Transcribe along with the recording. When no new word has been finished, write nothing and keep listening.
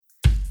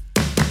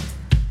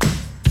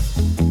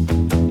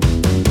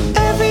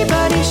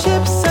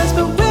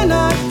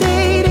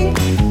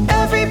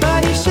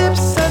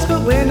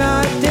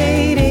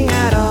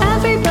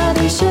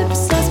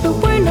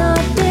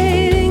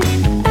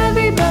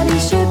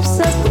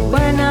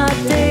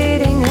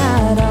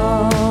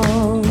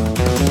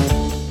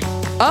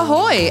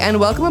Ahoy, and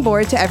welcome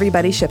aboard to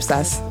Everybody Ships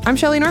Us. I'm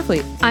Shelley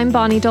Norfleet. I'm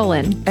Bonnie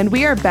Dolan. And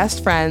we are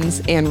best friends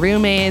and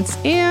roommates,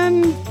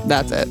 and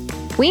that's it.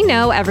 We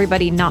know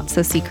everybody not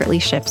so secretly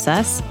ships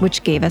us,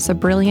 which gave us a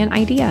brilliant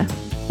idea.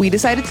 We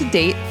decided to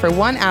date for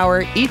 1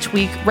 hour each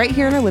week right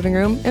here in our living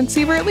room and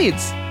see where it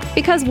leads.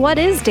 Because what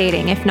is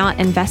dating if not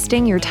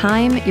investing your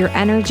time, your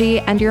energy,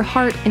 and your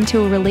heart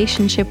into a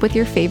relationship with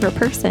your favorite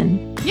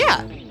person?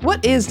 Yeah,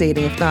 what is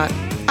dating if not,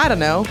 I don't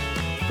know,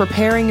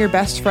 preparing your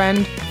best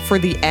friend for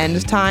the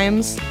end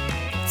times?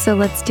 So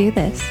let's do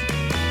this.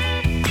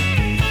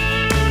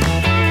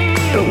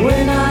 But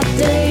we're not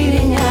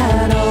dating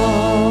at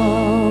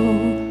all.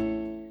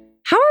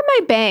 How are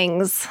my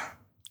bangs?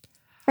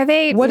 Are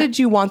they... What did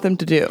you want them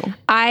to do?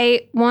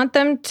 I want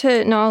them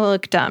to not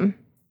look dumb.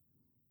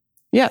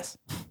 Yes.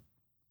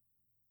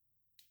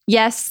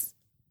 Yes,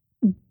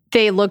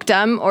 they look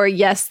dumb, or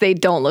yes, they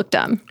don't look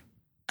dumb.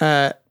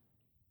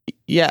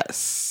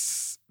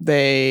 Yes,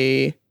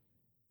 they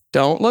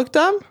don't look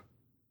dumb.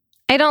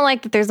 I don't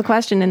like that there's a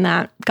question in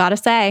that. Gotta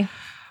say.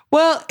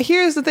 Well,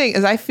 here's the thing,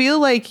 is I feel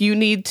like you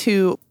need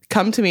to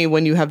come to me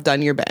when you have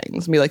done your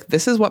bangs and be like,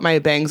 this is what my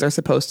bangs are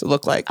supposed to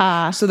look like.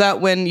 So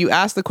that when you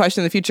ask the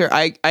question in the future,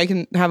 I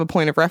can have a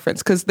point of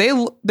reference, because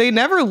they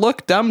never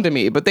look dumb to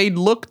me, but they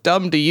look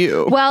dumb to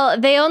you. Well,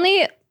 they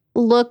only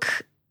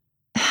look,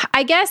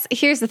 I guess,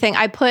 here's the thing.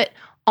 I put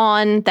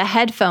on the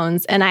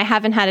headphones and I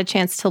haven't had a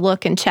chance to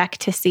look and check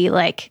to see,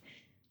 like,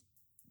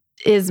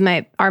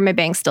 are my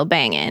bangs still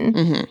banging?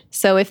 Mm-hmm.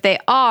 So if they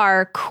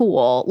are,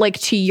 cool, like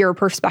to your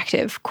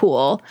perspective,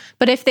 cool.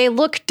 But if they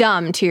look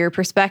dumb to your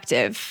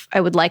perspective,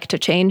 I would like to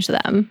change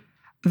them.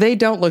 They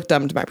don't look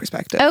dumb to my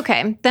perspective.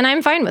 Okay, then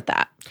I'm fine with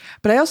that.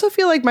 But I also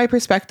feel like my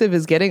perspective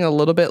is getting a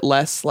little bit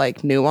less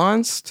like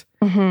nuanced.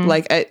 Mm-hmm.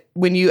 Like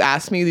when you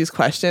ask me these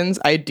questions,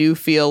 I do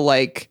feel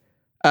like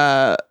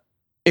if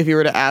you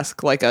were to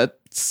ask like a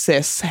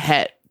cis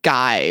het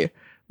guy,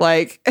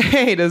 like,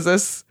 hey, does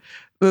this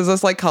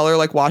like color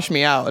like wash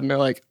me out? And they're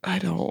like, I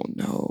don't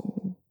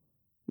know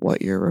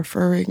what you're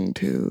referring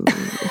to.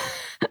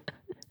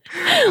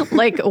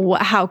 Like,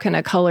 how can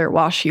a color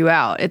wash you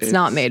out? It's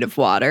not made of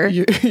water.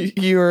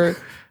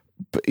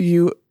 But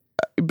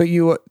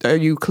you are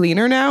you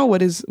cleaner now?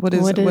 What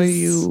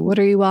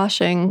are you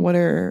washing?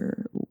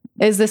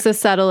 Is this a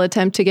subtle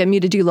attempt to get me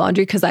to do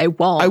laundry? Because I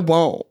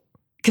won't.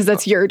 Because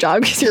that's your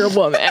job, because you're a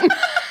woman.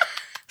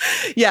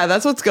 Yeah,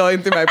 that's what's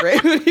going through my brain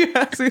when you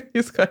ask me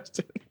these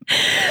questions.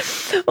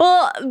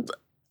 Well,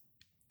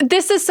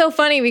 this is so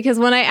funny because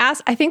when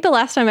I think the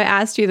last time I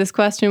asked you this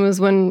question was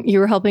when you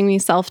were helping me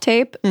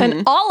self-tape. Mm-hmm.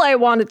 And all I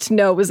wanted to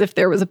know was if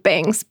there was a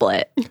bang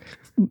split.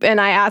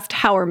 And I asked,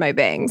 how are my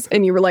bangs?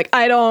 And you were like,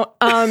 I don't,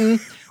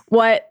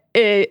 what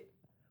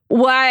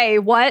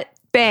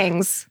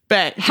bangs?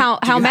 Bang.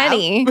 How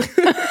many?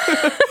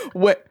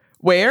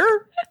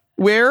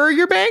 Where are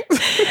your bangs?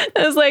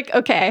 I was like,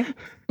 okay,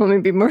 let me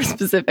be more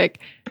specific.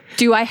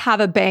 Do I have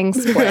a bang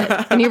split?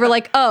 And you were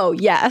like, oh,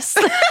 yes.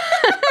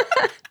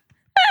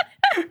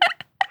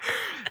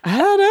 I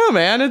don't know,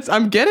 man.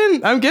 I'm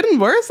getting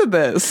worse at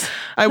this.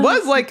 I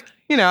was like,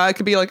 I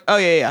could be like, oh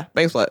yeah,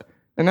 bang split.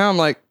 And now I'm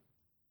like,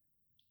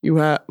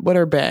 what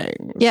are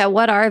bangs? Yeah,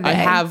 what are they? I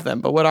have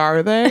them, but what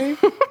are they?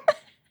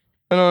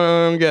 I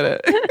don't get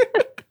it.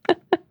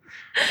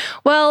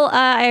 Well,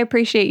 I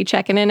appreciate you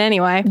checking in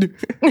anyway,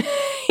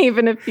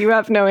 even if you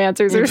have no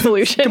answers or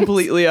solutions.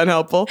 Completely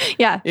unhelpful.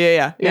 Yeah.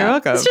 You're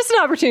welcome. It's just an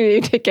opportunity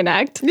to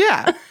connect.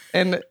 Yeah.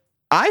 And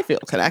I feel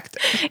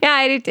connected. Yeah,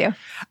 I do too.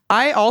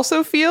 I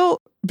also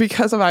feel,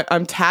 because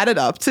I'm tatted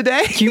up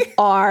today. You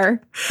are.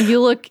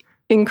 You look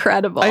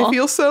incredible. I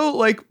feel so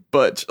like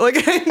butch. Like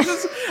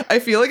I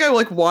feel like I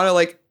like want to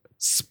like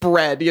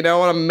spread,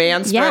 on a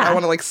man spread. Yeah. I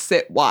want to like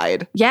sit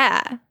wide.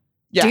 Yeah.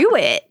 Yeah. Do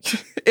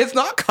it. It's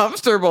not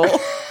comfortable.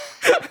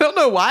 I don't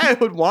know why I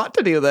would want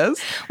to do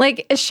this.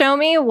 Like, show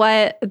me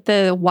what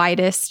the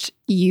widest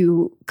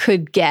you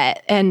could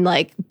get and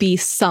like be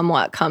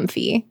somewhat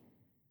comfy.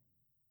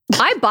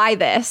 I buy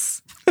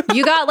this.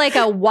 You got like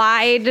a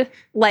wide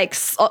like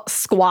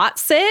squat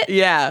sit.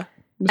 Yeah.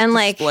 Just and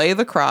like display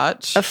the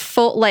crotch. A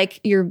full, like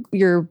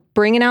you're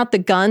bringing out the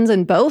guns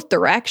in both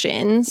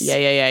directions.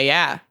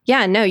 Yeah.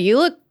 Yeah, no, you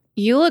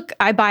look,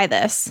 I buy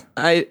this.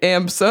 I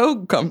am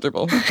so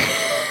comfortable.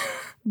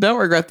 Don't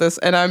regret this.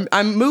 And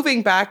I'm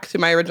moving back to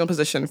my original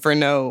position for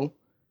no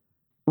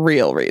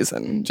real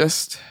reason.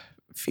 Just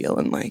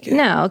feeling like it.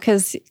 No,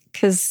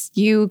 because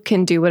you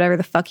can do whatever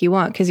the fuck you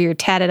want because you're a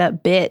tatted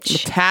up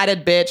bitch. I'm a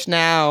tatted bitch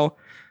now.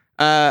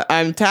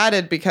 I'm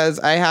tatted because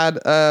I had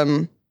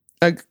a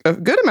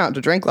good amount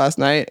to drink last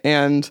night,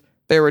 and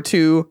there were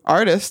two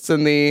artists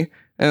in the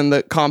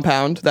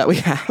compound that we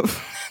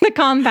have. The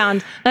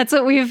compound. That's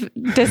what we've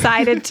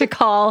decided to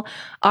call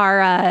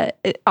our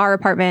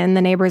apartment and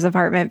the neighbor's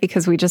apartment,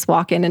 because we just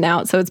walk in and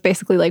out. So it's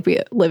basically like we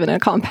live in a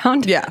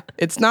compound. Yeah.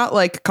 It's not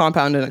like a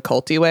compound in a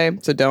culty way.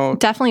 So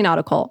definitely not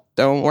a cult.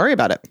 Don't worry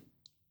about it.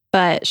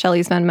 But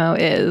Shelley's Venmo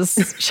is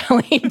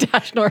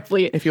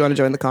Shelley-Norfleet. If you want to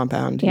join the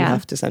compound, you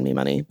have to send me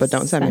money, but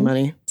don't send me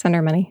money. Send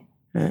her money.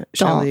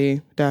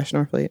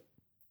 Shelley-Norfleet.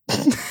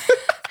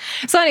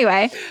 So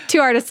anyway, 2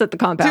 artists at the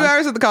compound. 2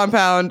 hours at the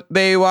compound.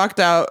 They walked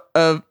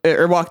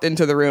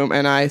into the room,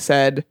 and I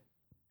said,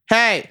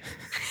 "Hey,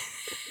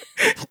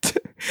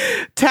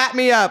 tap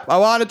me up. I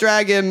want a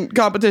dragon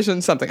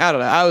competition, something." I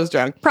don't know. I was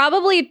drunk.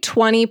 Probably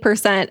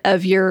 20%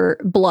 of your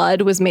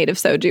blood was made of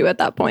soju at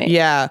that point.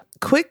 Yeah.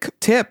 Quick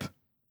tip.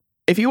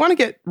 If you want to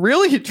get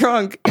really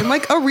drunk in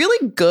like a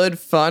really good,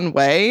 fun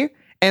way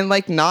and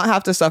like not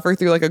have to suffer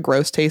through like a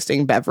gross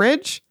tasting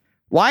beverage,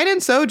 wine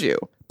and soju,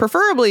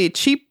 preferably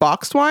cheap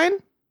boxed wine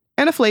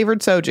and a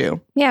flavored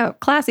soju. Yeah,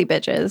 classy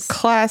bitches.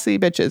 Classy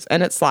bitches.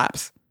 And it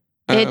slaps.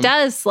 It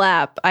does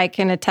slap. I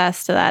can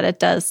attest to that. It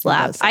does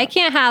slap. I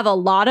can't have a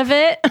lot of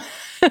it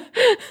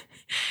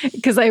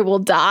because I will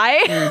die,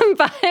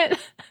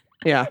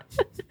 Yeah.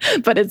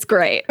 but it's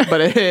great. But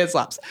it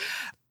slaps.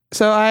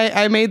 So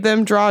I made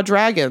them draw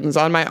dragons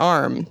on my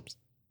arm,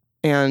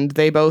 and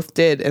they both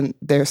did. And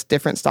there's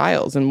different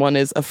styles. And one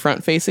is a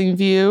front-facing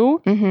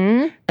view,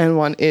 and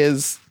one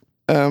is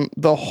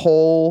the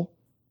whole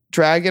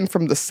dragon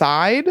from the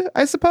side,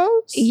 I suppose.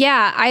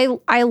 Yeah,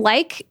 I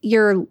like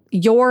your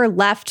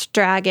left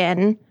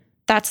dragon.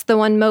 That's the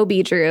one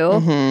Moby drew,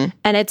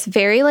 and it's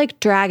very like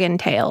Dragon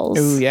Tales.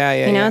 Oh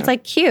yeah. You know, it's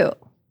like cute.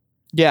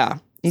 Yeah,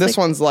 this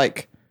one's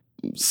like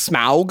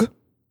Smaug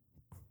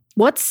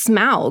What's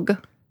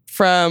Smaug?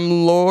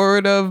 from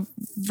Lord of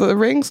the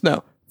Rings.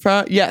 No,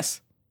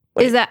 yes.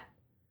 Wait. Is that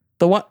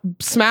The one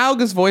Smaug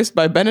is voiced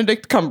by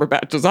Benedict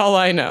Cumberbatch, is all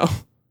I know.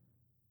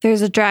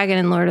 there's a dragon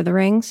in Lord of the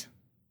Rings?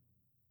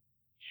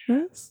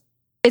 Yes.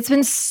 It's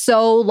been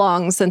so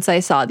long since I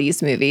saw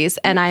these movies,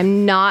 and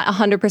I'm not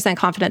 100%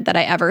 confident that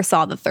I ever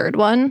saw the third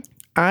one.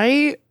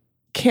 I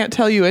can't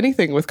tell you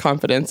anything with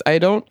confidence. I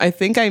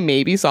think I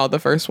maybe saw the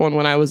first one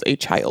when I was a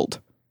child.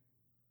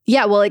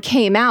 Yeah, well, it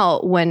came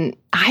out when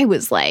I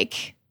was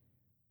like,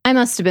 I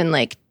must have been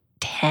like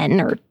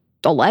 10 or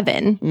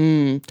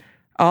 11.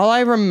 All I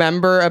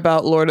remember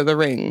about Lord of the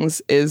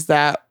Rings is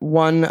that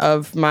one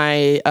of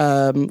my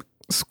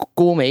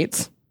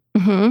schoolmates,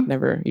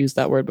 never used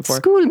that word before.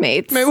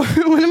 Schoolmates.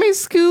 One of my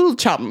school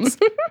chums.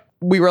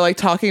 We were like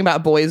talking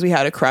about boys we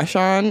had a crush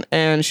on,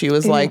 and she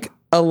was like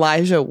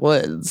Elijah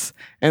Woods.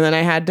 And then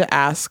I had to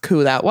ask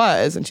who that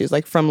was, and she's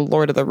like, from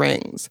Lord of the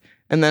Rings.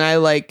 And then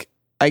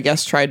I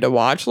guess tried to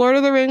watch Lord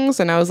of the Rings,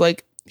 and I was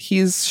like,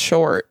 he's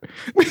short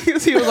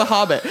because he was a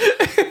hobbit.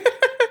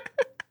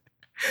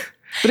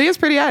 But he has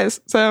pretty eyes,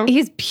 so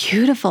He's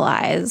beautiful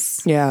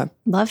eyes. yeah.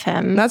 Love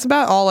him. That's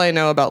about all I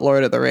know about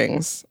Lord of the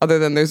Rings, other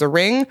than there's a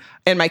ring,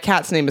 and my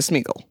cat's name is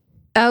Smeagol.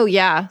 Oh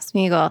yeah,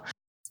 Smeagol.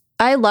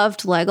 I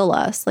loved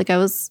Legolas. Like I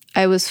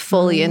was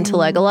fully into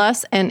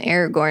Legolas and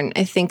Aragorn.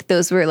 I think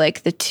those were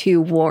like the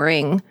 2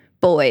 warring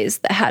boys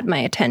that had my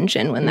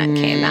attention when that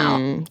came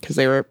out. Because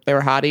they were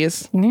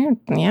hotties. Yeah,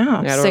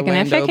 Yeah,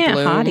 significant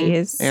Orlando Bloom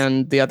hotties.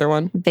 And the other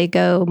one?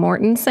 Viggo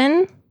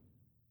Mortensen.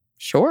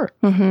 Sure.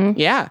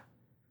 Yeah.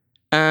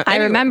 I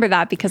Anyway, remember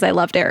that because I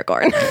loved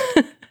Aragorn.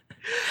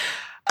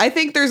 I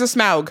think there's a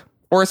Smaug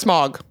or a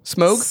Smog.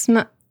 Smog?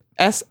 Smaug.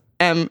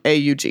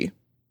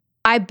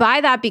 I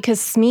buy that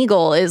because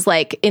Smeagol is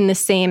like in the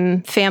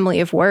same family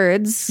of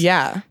words.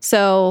 Yeah.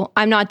 So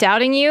I'm not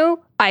doubting you.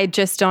 I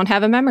just don't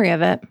have a memory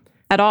of it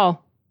at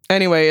all.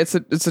 Anyway, it's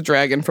a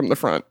dragon from the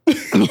front.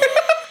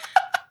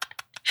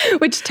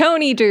 Which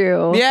Tony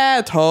drew.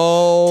 Yeah,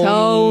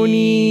 Tony.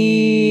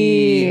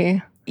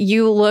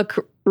 You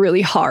look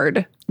really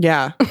hard.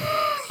 Yeah.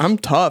 I'm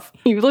tough.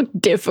 You look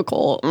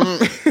difficult.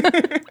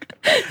 I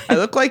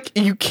look like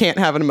you can't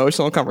have an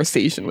emotional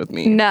conversation with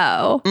me.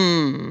 No.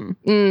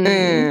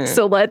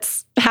 So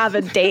let's have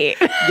a date.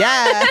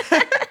 Yeah.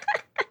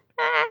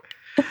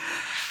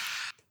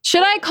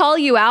 Should I call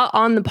you out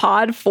on the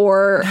pod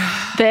for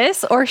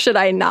this or should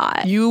I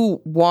not?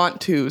 You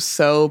want to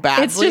so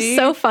badly. It's just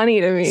so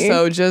funny to me.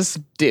 So just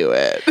do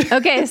it.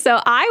 Okay,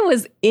 so I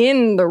was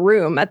in the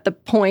room at the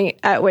point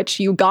at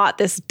which you got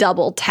this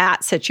double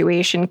tat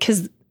situation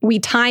because we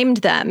timed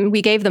them.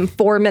 We gave them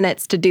 4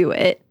 minutes to do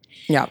it.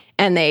 Yeah.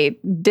 And they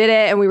did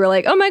it, and we were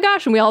like, oh my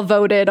gosh, and we all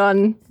voted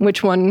on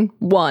which one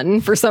won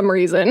for some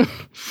reason.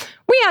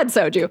 We had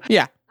soju.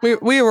 Yeah.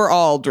 We were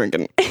all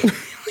drinking.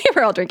 We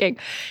were all drinking.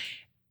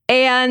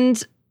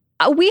 And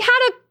we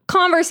had a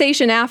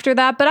conversation after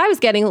that, but I was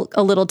getting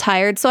a little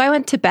tired, so I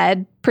went to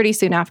bed pretty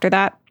soon after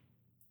that.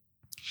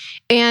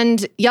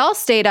 And y'all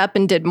stayed up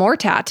and did more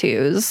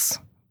tattoos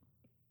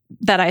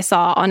that I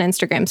saw on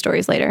Instagram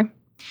stories later.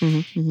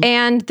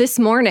 And this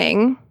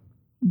morning,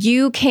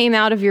 you came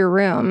out of your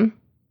room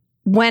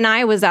when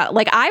I was out.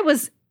 Like I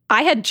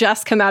had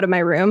just come out of my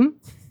room,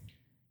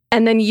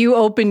 and then you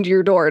opened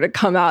your door to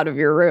come out of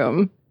your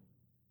room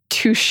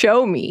to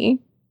show me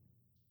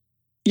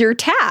your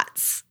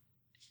tats.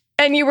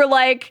 And you were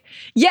like,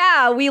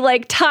 yeah, we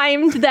like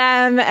timed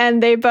them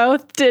and they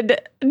both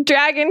did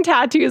dragon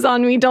tattoos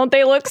on me. Don't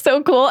they look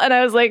so cool? And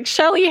I was like,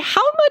 Shelly,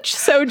 how much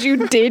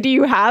soju did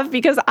you have?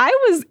 Because I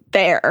was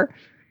there.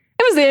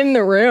 I was in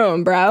the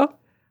room, bro.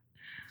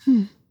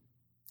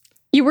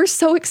 You were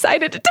so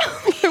excited to tell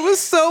me. I was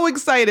so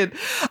excited.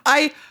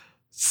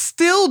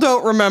 still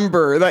don't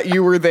remember that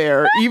you were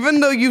there, even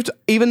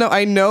though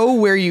I know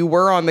where you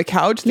were on the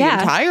couch the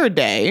entire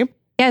day.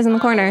 Yeah, I was in the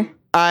corner.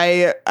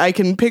 I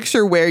can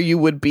picture where you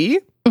would be,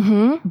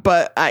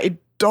 but I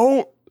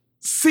don't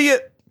see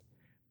it.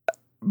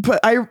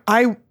 But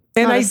Not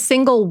a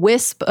single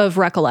wisp of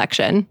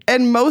recollection.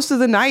 And most of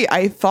the night,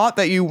 I thought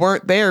that you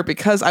weren't there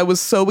because I was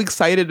so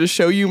excited to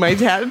show you my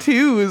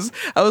tattoos.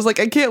 I was like,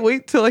 I can't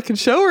wait till I can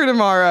show her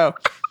tomorrow.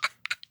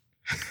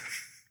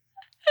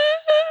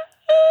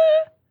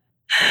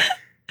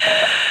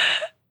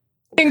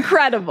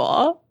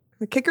 Incredible.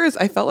 The kicker is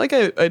I felt like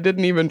I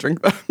didn't even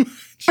drink that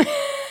much.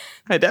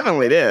 I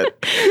definitely did.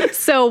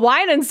 So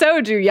wine and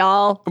soju,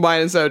 y'all.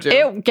 Wine and soju.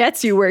 It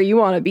gets you where you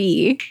want to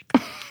be.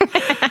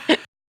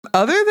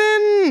 Other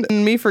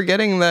than me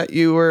forgetting that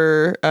you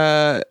were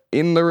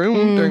in the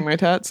room during my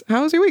tats,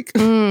 how was your week?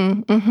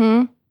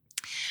 My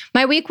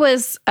week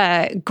was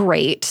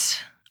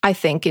great, I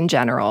think, in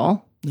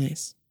general.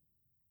 Nice.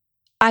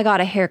 I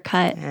got a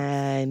haircut.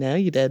 I know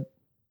you did.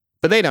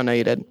 But they don't know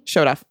you did.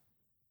 Show it off.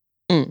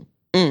 Do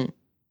I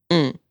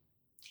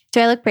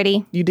look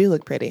pretty? You do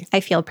look pretty. I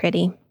feel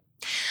pretty.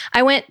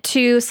 I went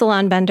to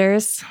Salon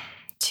Benders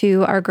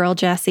to our girl,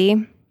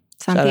 Jessie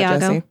Santiago. Shout out,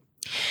 Jessie.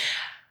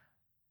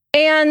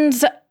 And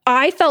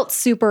I felt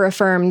super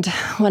affirmed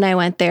when I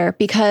went there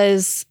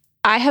because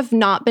I have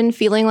not been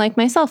feeling like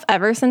myself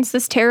ever since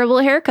this terrible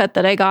haircut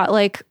that I got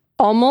like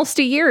almost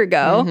a year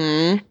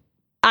ago.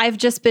 I've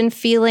just been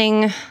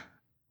feeling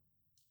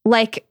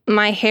like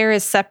my hair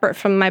is separate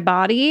from my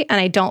body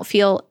and I don't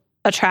feel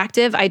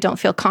attractive. I don't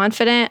feel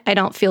confident. I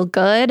don't feel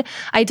good.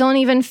 I don't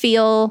even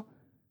feel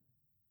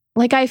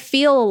like I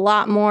feel a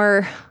lot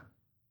more.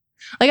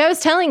 Like I was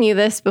telling you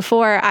this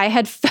before, I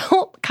had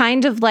felt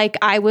kind of like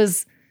I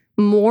was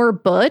more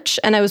butch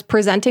and I was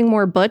presenting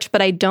more butch,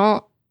 but I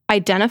don't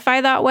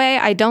identify that way.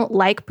 I don't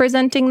like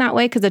presenting that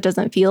way because it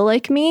doesn't feel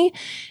like me.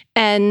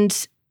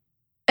 And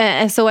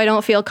so I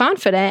don't feel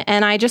confident.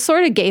 And I just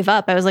sort of gave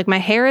up. I was like, my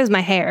hair is my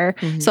hair.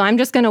 So I'm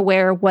just going to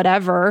wear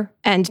whatever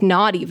and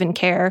not even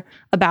care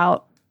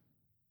about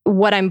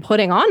what I'm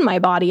putting on my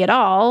body at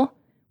all,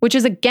 which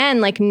is, again,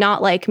 like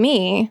not like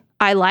me.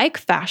 I like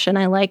fashion.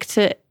 I like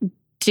to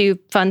do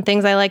fun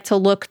things. I like to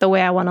look the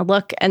way I want to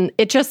look. And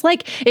it just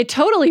like, it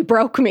totally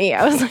broke me.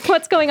 I was like,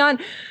 what's going on?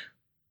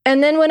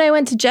 And then when I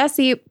went to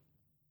Jessie,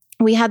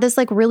 we had this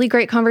like really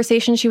great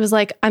conversation. She was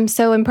like, I'm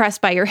so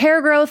impressed by your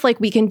hair growth. Like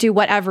we can do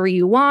whatever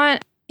you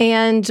want.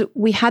 And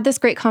we had this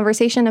great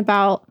conversation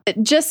about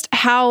just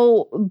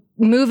how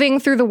moving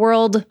through the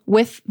world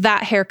with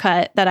that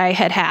haircut that I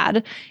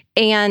had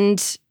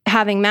and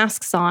having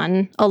masks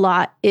on a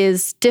lot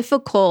is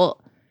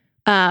difficult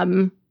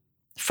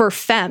for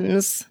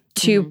femmes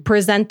to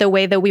present the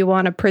way that we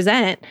want to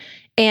present.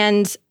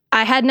 And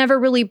I had never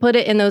really put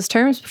it in those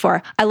terms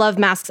before. I love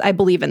masks. I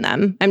believe in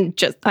them.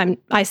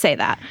 I say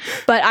that.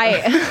 But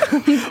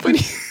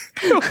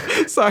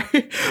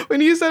sorry.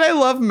 When you said I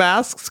love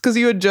masks because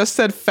you had just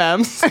said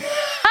femmes.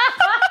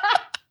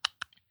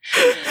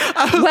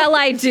 Well,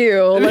 I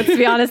do. Let's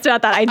be honest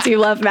about that. I do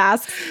love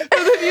masks. And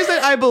then you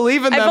said I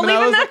believe in them. And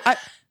I was like,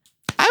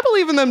 I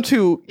believe in them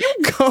too. You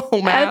go,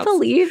 masks. I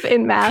believe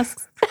in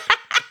masks.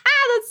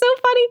 That's so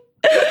funny.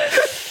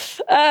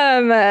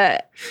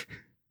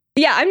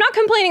 Yeah, I'm not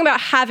complaining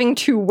about having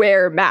to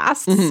wear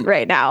masks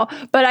right now,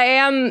 but I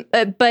am.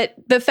 But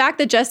the fact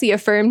that Jessie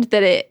affirmed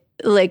that it,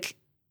 like,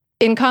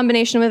 in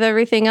combination with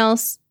everything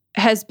else,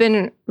 has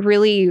been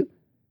really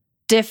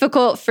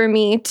difficult for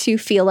me to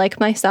feel like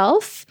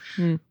myself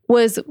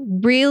was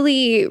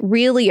really,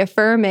 really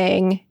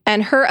affirming.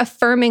 And her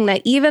affirming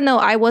that even though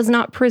I was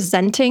not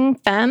presenting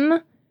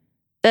femme,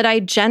 that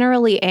I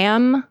generally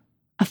am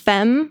a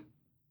femme.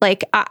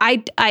 Like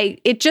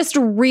it just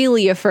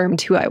really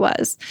affirmed who I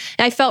was.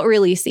 And I felt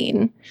really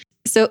seen.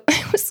 So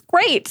it was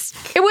great.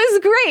 It was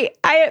great.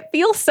 I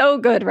feel so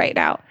good right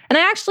now. And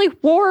I actually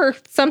wore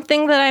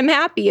something that I'm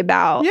happy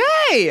about.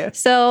 Yay!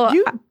 So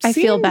I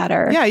feel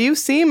better. Yeah, you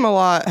seem a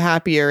lot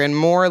happier and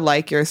more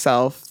like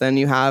yourself than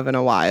you have in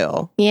a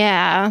while.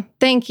 Yeah,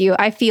 thank you.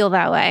 I feel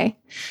that way.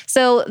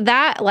 So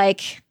that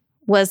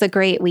was a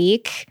great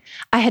week.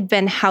 I had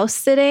been house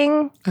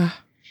sitting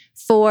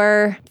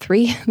for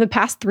the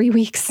past 3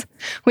 weeks.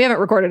 We haven't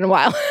recorded in a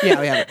while.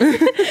 Yeah, we haven't.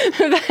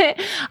 But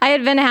I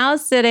had been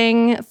house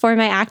sitting for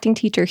my acting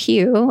teacher,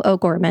 Hugh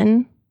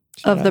O'Gorman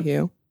of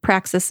the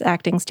Praxis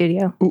Acting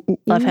Studio.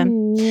 Love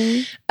him.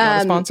 Not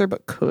a sponsor,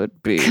 but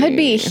could be. Could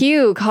be.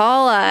 Hugh,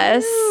 call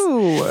us.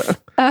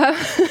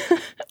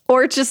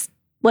 Or just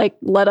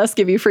let us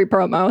give you free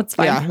promo. It's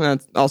fine. Yeah,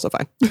 that's also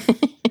fine.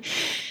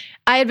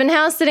 I had been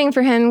house sitting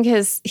for him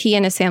because he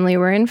and his family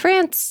were in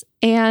France.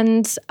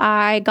 And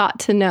I got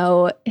to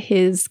know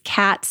his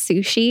cat,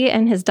 Sushi,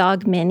 and his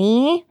dog,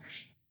 Minnie.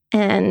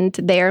 And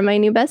they are my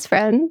new best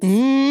friends.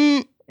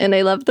 And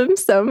I love them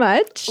so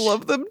much.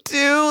 Love them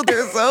too.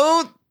 They're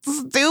so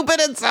stupid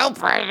and so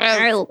precious.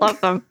 I love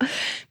them.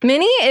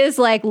 Minnie is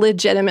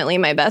legitimately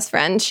my best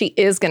friend. She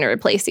is going to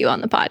replace you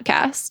on the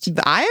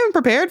podcast. I am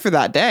prepared for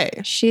that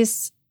day.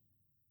 She's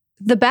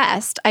the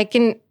best. I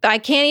can't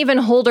even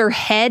hold her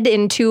head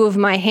in two of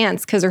my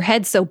hands because her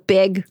head's so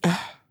big.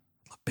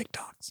 Big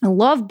dogs. I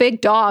love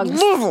big dogs.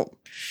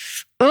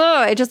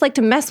 I just like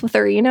to mess with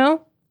her, you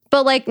know?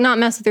 But like not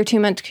mess with her too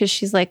much because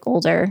she's like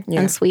older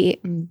and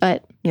sweet.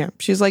 But yeah,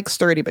 she's like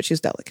sturdy, but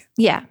she's delicate.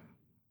 Yeah.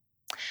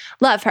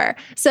 Love her.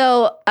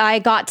 So I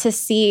got to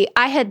see,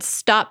 I had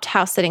stopped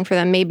house sitting for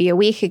them maybe a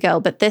week ago,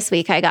 but this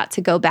week I got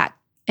to go back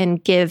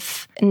and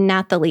give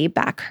Nathalie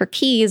back her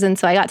keys. And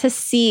so I got to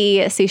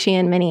see Sushi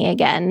and Minnie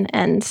again.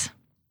 And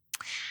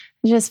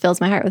it just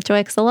fills my heart with joy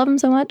because I love them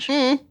so much.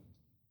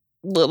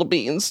 Little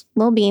beans.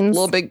 Little beans.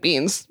 Little big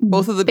beans.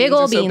 Both of the Big beans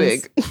are old so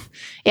beans. big.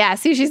 Yeah,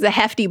 Sushi's a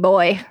hefty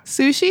boy.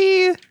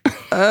 Sushi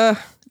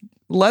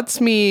lets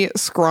me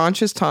scraunch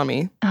his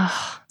tummy.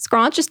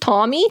 Scraunch is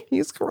Tommy.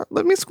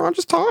 Let me scraunch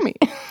his tummy.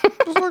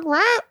 Just like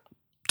right.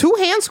 2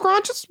 hand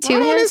scrunches. Two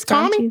right on hand his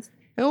tummy. scrunchies.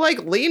 He'll like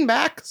lean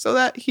back so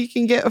that he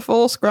can get a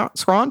full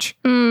scraunch.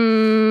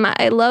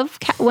 I love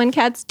when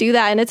cats do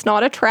that and it's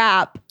not a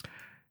trap.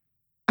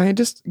 I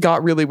just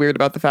got really weird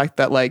about the fact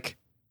that like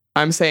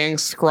I'm saying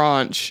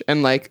scraunch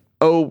and like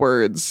O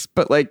words,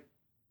 but like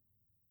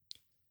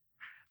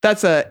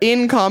that's a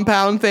in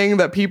compound thing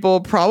that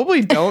people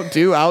probably don't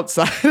do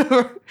outside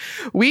of.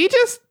 We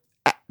just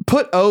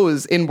put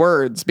O's in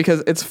words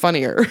because it's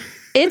funnier.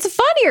 It's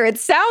funnier. It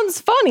sounds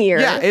funnier.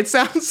 Yeah, it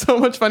sounds so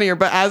much funnier.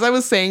 But as I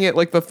was saying it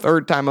like the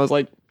 3rd time, I was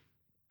like,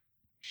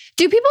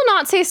 do people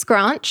not say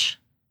scrunch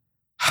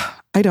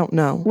I don't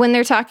know. when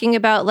they're talking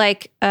about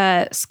like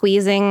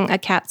squeezing a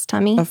cat's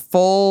tummy? A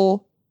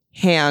full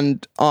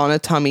hand on a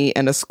tummy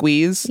and a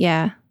squeeze.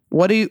 Yeah.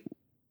 What do you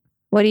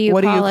What do you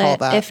What do you call call it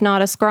that? if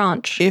not a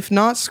scrunch? if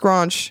not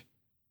scraunch,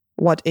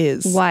 what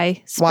is?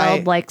 Why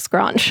spelled like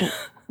scrunch?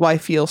 Why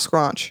feel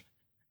scraunch?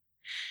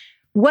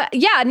 What?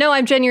 Yeah, no,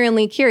 I'm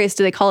genuinely curious.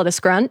 Do they call it a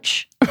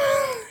scrunch?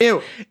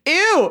 Ew.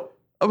 I'm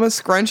gonna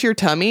scrunch your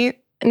tummy.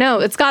 No,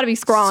 it's got to be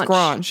scrunch.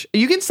 Scrunch.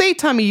 You can say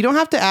tummy. You don't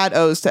have to add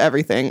O's to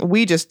everything.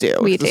 We just do.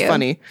 We 'cause It's do.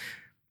 funny.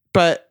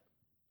 But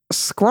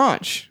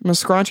scrunch. I'm gonna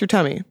scrunch your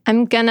tummy.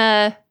 I'm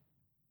gonna.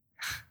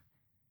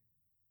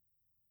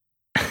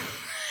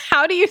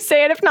 How do you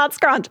say it if not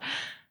scrunch?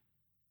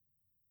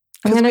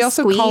 I'm Because we gonna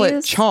also call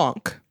it squeeze.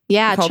 chonk.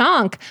 Yeah, called-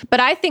 chonk. But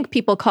I think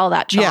people call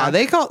that chonk. Yeah,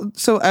 they call.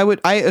 So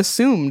I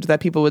assumed that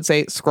people would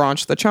say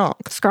scrunch the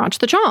chonk. Scrunch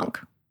the chonk.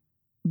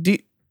 Do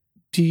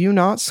you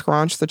not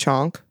scrunch the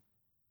chonk?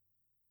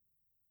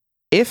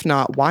 If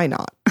not, why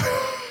not?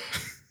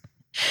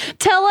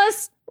 Tell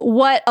us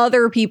what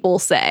other people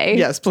say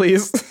Yes,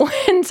 please.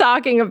 when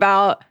talking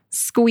about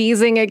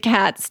squeezing a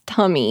cat's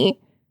tummy.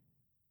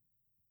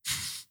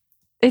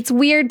 It's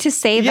weird to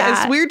say Yeah,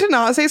 that. it's weird to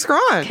not say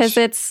scrunch. because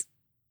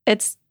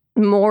it's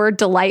more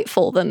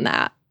delightful than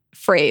that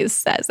phrase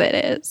says it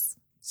is.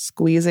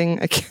 Squeezing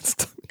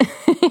against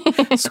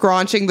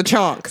scrunching the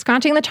chonk.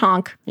 Scrunching the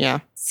chonk. Yeah,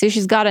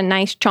 Sushi's got a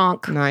nice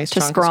chonk nice to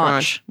chonk of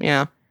scrunch.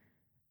 Yeah.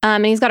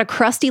 And he's got a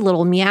crusty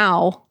little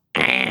meow.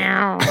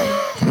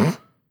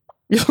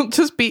 You'll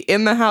just be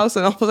in the house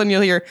and all of a sudden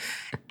you'll hear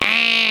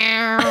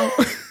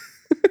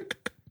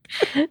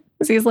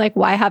So he's like,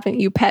 why haven't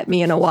you pet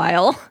me in a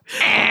while?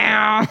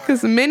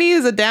 because Minnie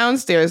is a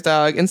downstairs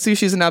dog and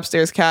Sushi's an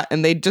upstairs cat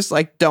and they just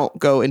like don't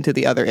go into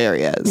the other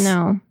areas.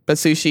 No. But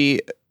Sushi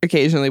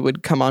occasionally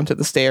would come onto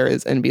the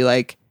stairs and be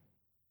like,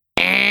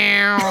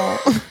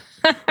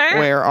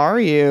 where are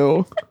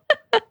you?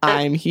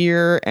 I'm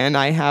here and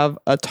I have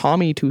a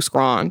Tommy to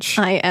scrunch.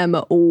 I am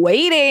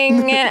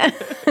waiting.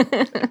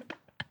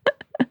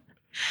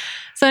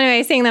 So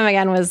anyway, seeing them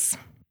again was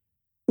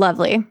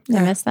lovely. I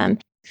miss them.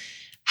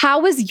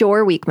 How was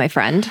your week, my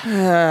friend?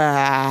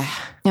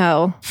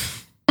 Oh,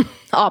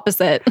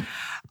 opposite.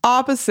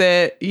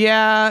 Opposite.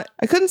 Yeah.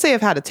 I couldn't say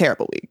I've had a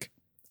terrible week.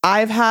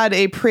 I've had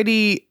a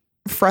pretty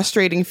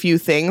frustrating few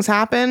things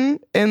happen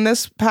in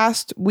this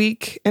past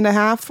week and a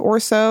half or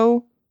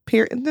so.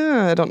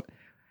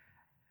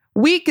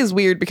 Week is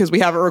weird because we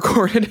haven't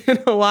recorded in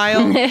a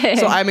while.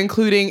 So I'm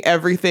including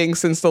everything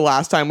since the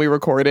last time we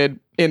recorded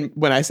in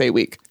when I say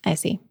week. I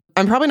see.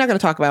 I'm probably not going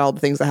to talk about all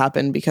the things that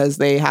happened because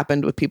they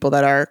happened with people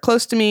that are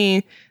close to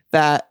me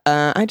that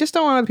I just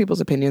don't want other people's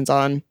opinions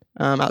on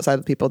outside of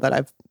the people that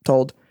I've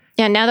told.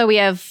 Yeah, now that we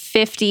have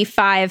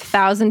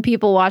 55,000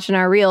 people watching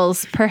our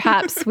reels,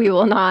 perhaps we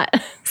will not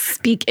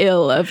speak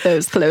ill of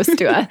those close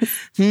to us.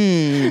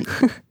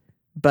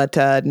 But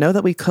know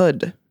that we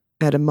could,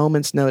 at a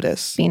moment's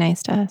notice, Be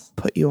nice to us.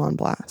 put you on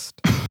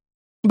blast.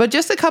 But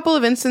just a couple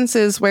of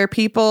instances where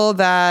people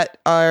that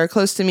are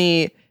close to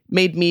me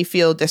made me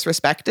feel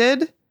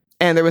disrespected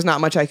and there was not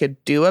much I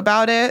could do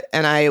about it.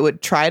 And I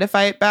would try to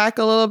fight back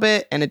a little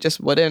bit and it just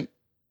wouldn't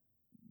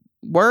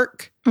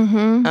work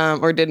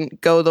or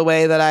didn't go the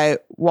way that I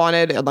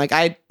wanted. And like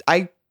I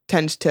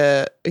tend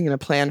to,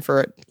 plan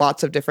for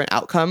lots of different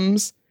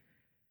outcomes.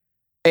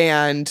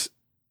 And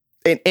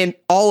in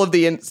all of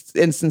the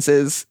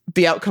instances,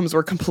 the outcomes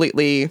were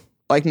completely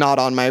like not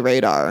on my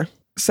radar.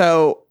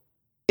 So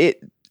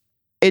it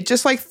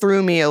just like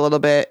threw me a little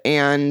bit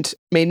and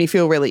made me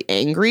feel really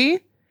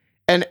angry.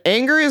 And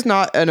anger is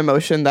not an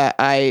emotion that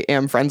I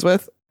am friends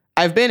with.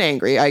 I've been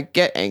angry. I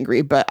get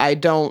angry, but I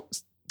don't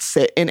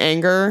sit in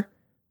anger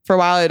for a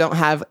while. I don't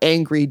have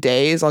angry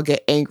days. I'll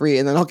get angry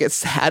and then I'll get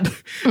sad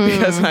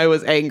because I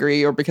was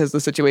angry or because the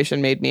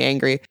situation made me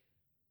angry.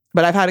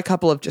 But I've had a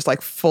couple of just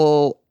like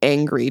full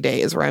angry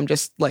days where I'm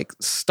just like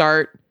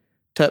start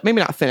to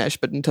maybe not finish,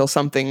 but until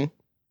something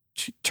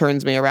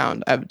turns me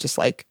around, I'm just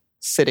like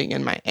sitting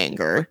in my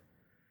anger.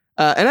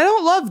 And I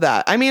don't love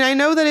that. I mean, I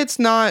know that it's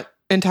not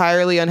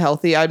entirely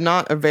unhealthy. I'm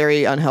not a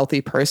very unhealthy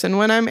person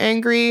when I'm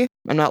angry.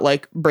 I'm not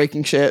like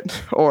breaking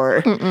shit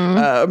or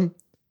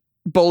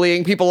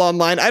bullying people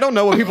online. I don't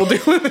know what people do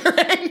when they're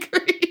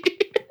angry.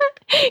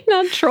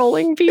 Not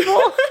trolling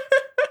people.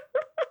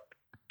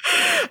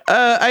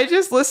 I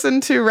just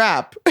listen to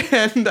rap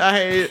and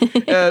I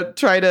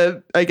try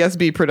to, I guess,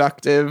 be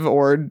productive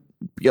or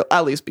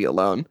at least be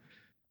alone.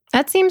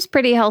 That seems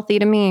pretty healthy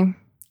to me.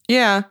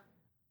 Yeah,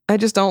 I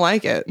just don't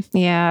like it.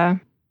 Yeah.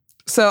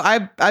 So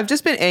I've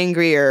just been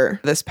angrier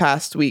this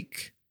past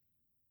week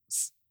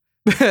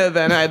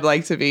than I'd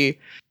like to be.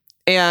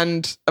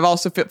 And I've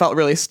also felt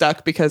really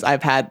stuck because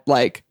I've had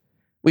like,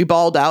 we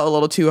balled out a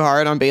little too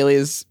hard on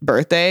Bailey's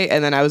birthday.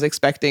 And then I was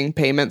expecting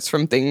payments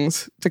from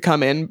things to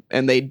come in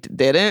and they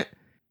didn't.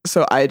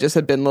 So I just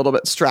had been a little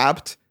bit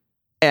strapped.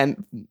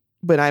 And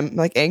when I'm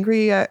like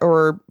angry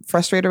or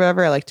frustrated or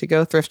whatever, I like to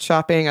go thrift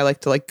shopping. I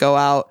like to like go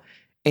out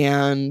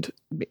and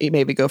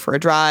maybe go for a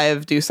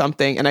drive, do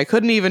something. And I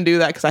couldn't even do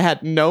that because I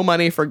had no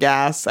money for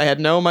gas. I had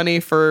no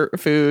money for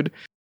food.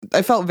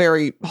 I felt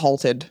very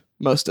halted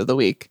most of the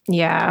week.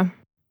 Yeah.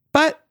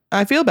 But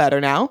I feel better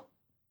now.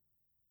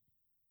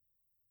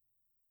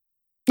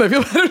 I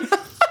feel better now.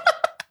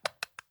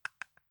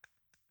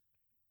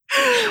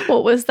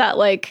 What was that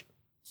like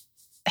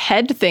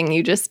head thing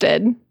you just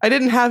did? I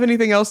didn't have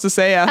anything else to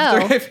say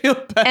after I feel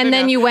better. And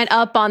then now. you went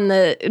up on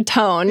the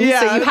tone. Yeah.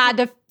 So you had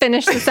to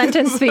finish the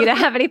sentence for you to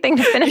have anything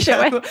to finish it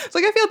with. It's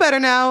like, I feel better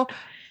now.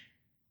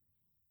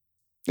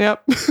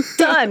 Yep.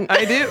 Done.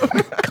 I do.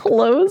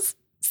 Close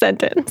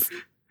sentence.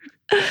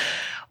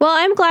 Well,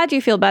 I'm glad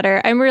you feel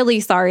better. I'm really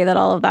sorry that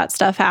all of that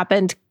stuff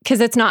happened because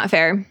it's not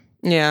fair.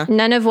 Yeah.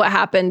 None of what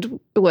happened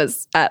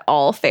was at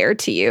all fair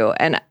to you.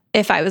 And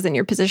if I was in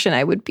your position,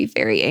 I would be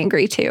very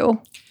angry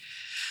too.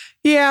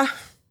 Yeah.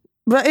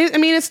 But I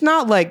mean, it's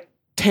not like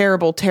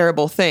terrible,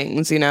 terrible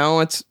things, you know?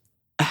 It's,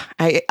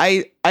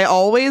 I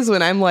always,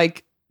 when I'm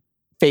like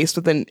faced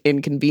with an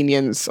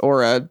inconvenience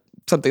or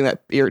something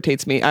that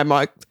irritates me, I'm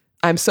like,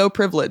 I'm so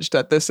privileged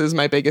that this is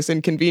my biggest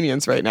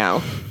inconvenience right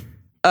now.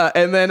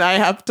 And then I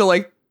have to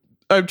like,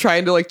 I'm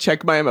trying to like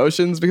check my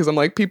emotions because I'm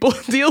like, people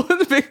deal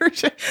with bigger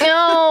shit.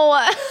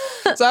 No.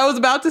 So I was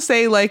about to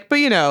say like, but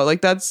you know, like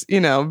that's, you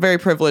know, very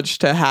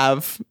privileged to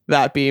have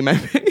that be my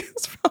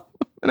biggest problem.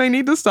 And I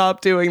need to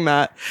stop doing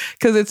that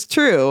because it's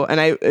true.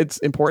 And it's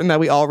important that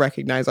we all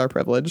recognize our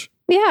privilege.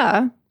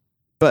 Yeah.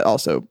 But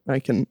also I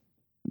can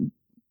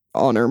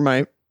honor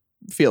my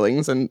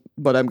feelings and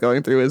what I'm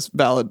going through is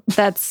valid.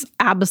 That's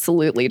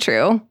absolutely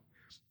true.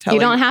 You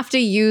don't have to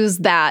use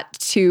that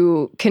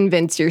to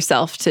convince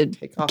yourself to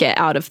get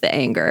out of the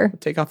anger.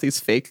 Take off these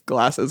fake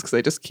glasses because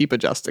I just keep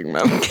adjusting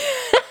them.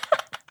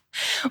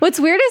 What's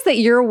weird is that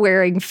you're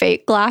wearing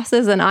fake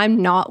glasses and I'm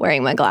not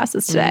wearing my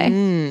glasses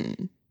today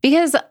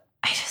because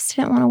I just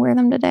didn't want to wear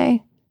them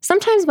today.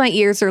 Sometimes my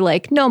ears are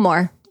like, no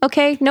more.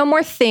 Okay, no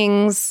more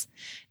things.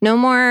 No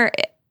more.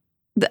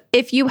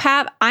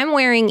 I'm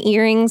wearing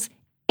earrings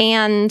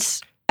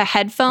and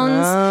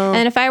headphones. Oh.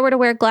 And if I were to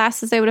wear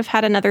glasses, I would have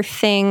had another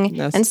thing.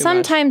 That's and too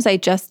sometimes I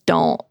just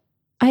don't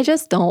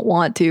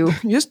want to.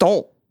 You just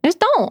don't. I just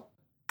don't.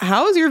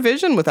 How is your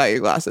vision without your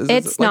glasses?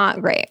 It's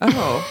not great.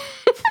 Oh.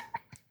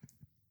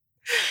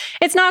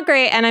 It's not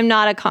great. And I'm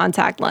not a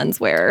contact lens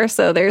wearer.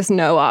 So there's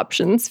no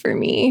options for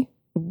me.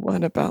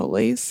 What about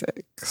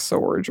LASIK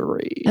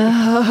surgery?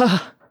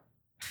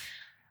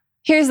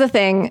 Here's the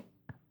thing.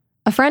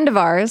 A friend of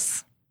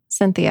ours,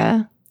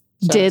 Cynthia,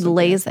 did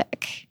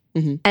LASIK.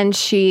 Mm-hmm. And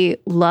she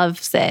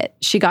loves it.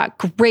 She got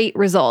great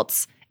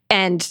results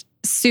and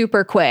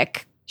super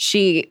quick.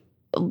 She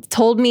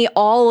told me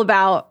all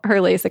about her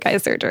LASIK eye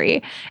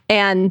surgery.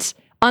 And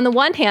on the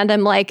one hand,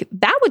 I'm like,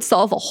 that would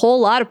solve a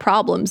whole lot of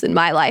problems in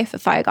my life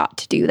if I got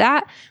to do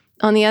that.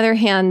 On the other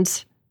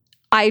hand,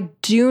 I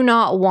do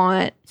not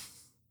want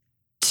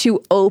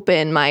to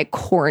open my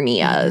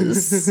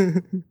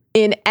corneas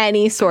in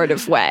any sort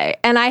of way.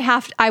 And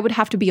I would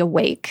have to be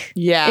awake.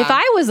 Yeah. If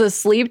I was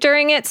asleep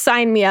during it,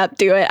 sign me up,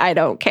 do it. I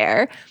don't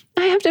care.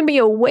 I have to be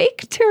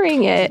awake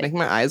during it. Make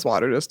my eyes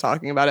water just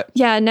talking about it.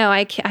 Yeah, no,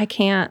 I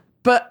can't.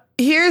 But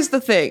here's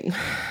the thing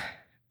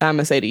I'm going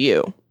to say to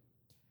you.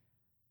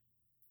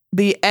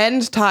 The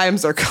end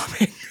times are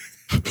coming.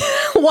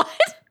 What?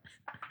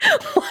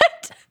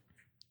 What?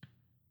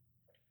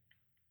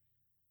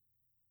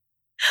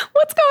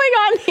 What's going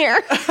on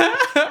here?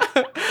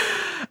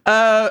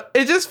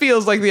 It just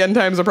feels like the end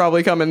times are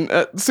probably coming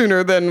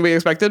sooner than we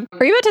expected.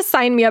 Are you about to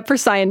sign me up for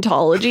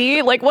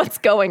Scientology? Like, what's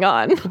going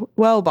on?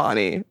 Well,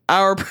 Bonnie,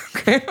 our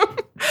program.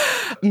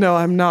 No,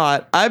 I'm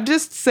not. I'm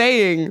just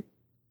saying,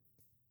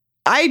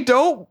 I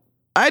don't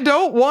I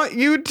don't want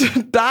you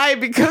to die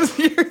because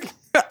your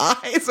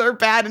eyes are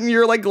bad and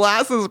your like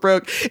glasses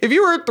broke. If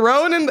you were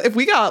thrown in, if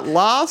we got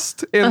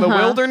lost in the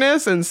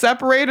wilderness and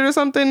separated or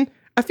something,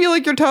 I feel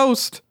like you're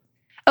toast.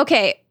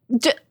 Okay,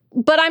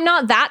 but I'm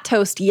not that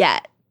toast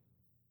yet.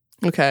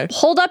 Okay.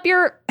 Hold up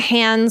your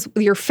hands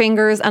with your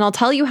fingers and I'll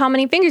tell you how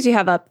many fingers you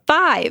have up.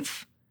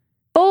 5,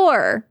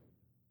 4,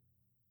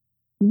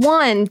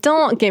 1.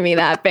 Don't give me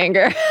that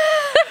finger.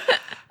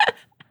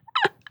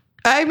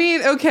 I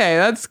mean, okay,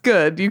 that's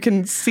good. You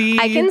can see.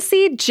 I can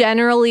see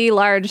generally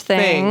large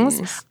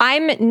things.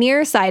 I'm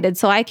nearsighted,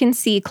 so I can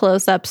see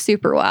close up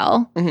super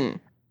well. Mm-hmm.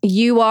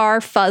 You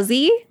are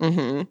fuzzy,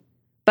 Mm-hmm.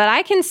 but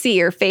I can see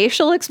your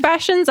facial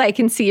expressions. I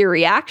can see your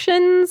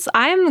reactions.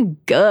 I'm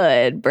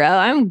good, bro.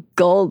 I'm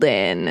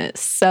golden.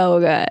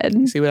 So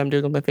good. See what I'm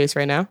doing with my face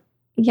right now?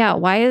 Yeah,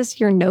 why is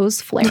your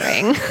nose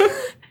flaring?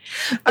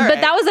 But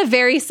that was a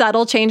very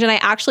subtle change, and I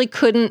actually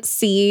couldn't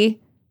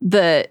see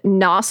the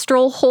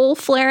nostril hole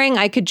flaring.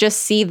 I could just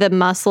see the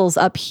muscles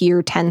up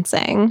here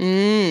tensing.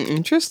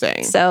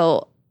 Interesting.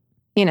 So,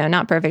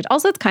 not perfect.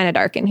 Also, it's kind of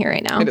dark in here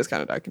right now. It is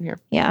kind of dark in here.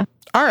 Yeah.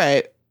 All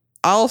right.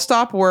 I'll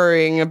stop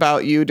worrying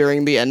about you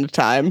during the end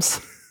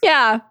times.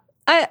 Yeah.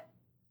 I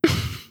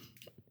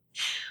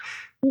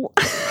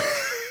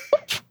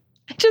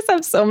just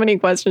have so many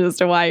questions as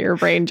to why your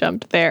brain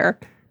jumped there.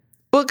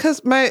 Well,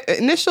 because my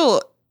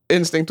initial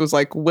instinct was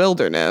like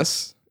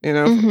wilderness,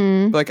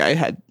 like I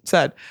had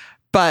said.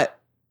 But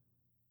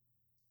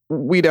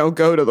we don't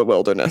go to the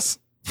wilderness.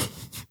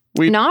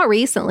 Not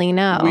recently,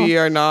 no. We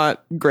are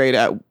not great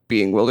at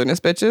being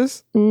wilderness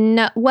bitches.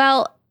 No.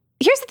 Well,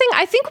 here's the thing.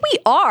 I think we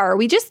are.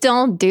 We just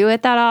don't do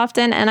it that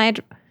often. And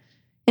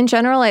in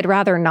general, I'd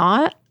rather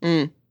not.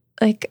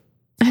 Like,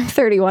 I'm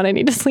 31. I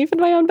need to sleep in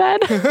my own bed.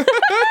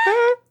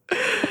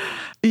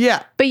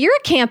 Yeah. But you're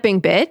a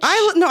camping bitch.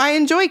 I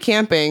enjoy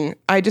camping.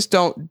 I just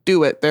don't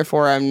do it.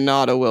 Therefore, I'm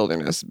not a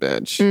wilderness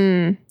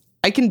bitch.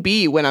 I can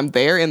be when I'm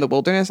there in the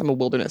wilderness. I'm a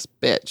wilderness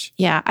bitch.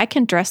 Yeah, I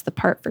can dress the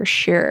part for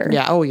sure.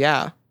 Yeah. Oh,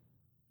 yeah.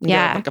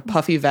 Yeah. Like a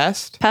puffy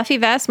vest. Puffy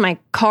vest, my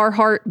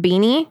Carhartt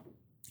beanie.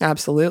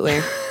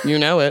 Absolutely. You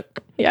know it.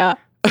 Yeah.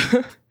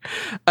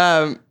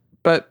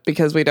 But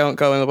because we don't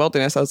go in the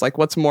wilderness, I was like,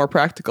 what's more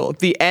practical?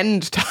 The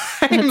end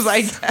times,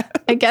 I guess.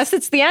 I guess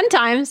it's the end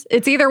times.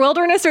 It's either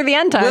wilderness or the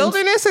end times.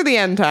 Wilderness or the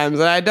end times.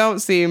 And I don't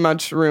see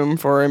much room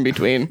for in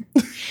between.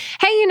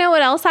 Hey, you know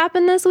what else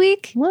happened this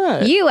week?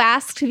 What? You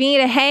asked me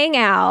to hang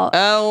out.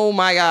 Oh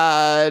my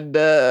God.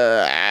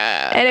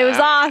 And it was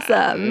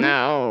awesome.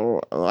 No.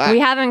 We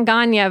haven't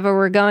gone yet, but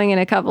we're going in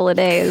a couple of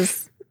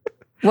days.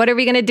 What are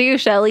we going to do,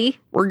 Shelly?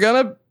 We're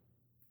going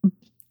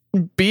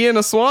to be in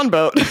a swan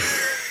boat.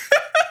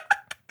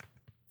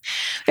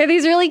 There are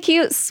these really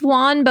cute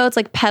swan boats,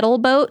 like pedal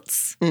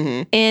boats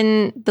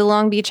in the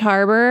Long Beach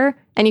Harbor.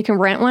 And you can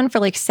rent one for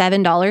like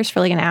 $7 for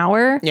like an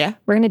hour. Yeah.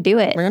 We're going to do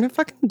it. We're going to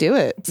fucking do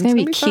it. It's going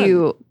to be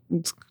cute.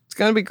 It's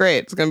going to be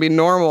great. It's going to be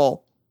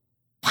normal.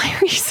 Why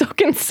are you so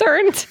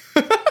concerned?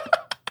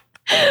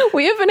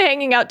 We have been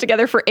hanging out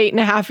together for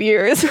 8.5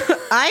 years.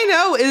 I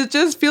know. It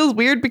just feels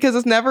weird because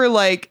it's never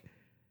like,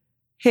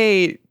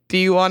 hey, do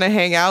you want to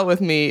hang out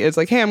with me? It's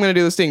like, hey, I'm going to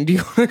do this thing. Do you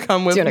want to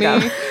come with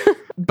me?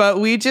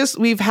 But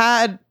we've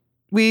had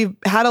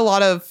a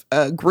lot of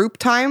group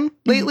time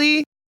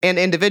lately and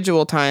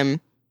individual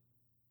time.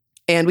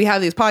 And we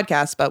have these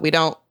podcasts, but we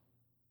don't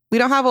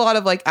have a lot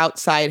of like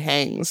outside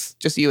hangs,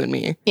 just you and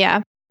me.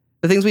 Yeah.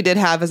 The things we did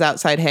have as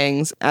outside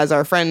hangs, as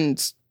our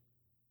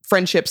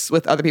friendships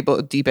with other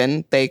people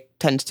deepen, they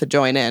tend to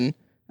join in.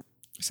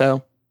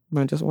 So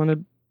I just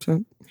wanted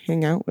to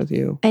hang out with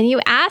you. And you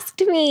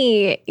asked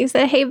me, you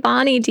said, hey,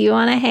 Bonnie, do you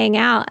want to hang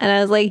out? And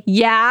I was like,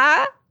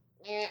 yeah.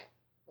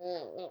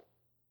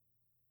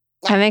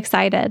 I'm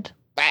excited.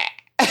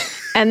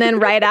 And then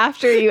right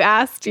after you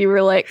asked, you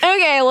were like,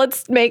 okay,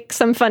 let's make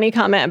some funny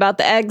comment about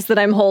the eggs that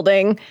I'm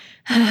holding.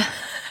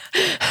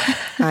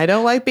 I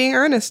don't like being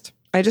earnest.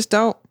 I just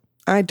don't.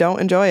 I don't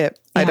enjoy it.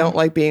 Yeah. I don't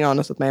like being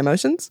honest with my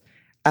emotions.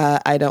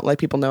 I don't like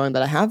people knowing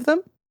that I have them,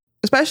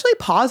 especially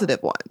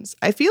positive ones.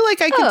 I feel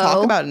like I can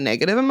talk about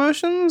negative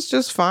emotions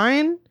just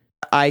fine.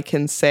 I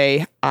can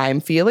say,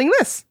 I'm feeling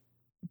this.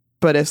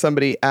 But if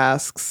somebody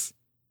asks,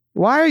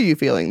 why are you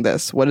feeling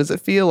this? What does it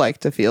feel like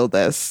to feel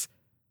this?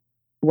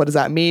 What does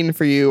that mean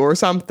for you or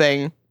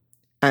something?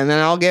 And then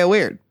I'll get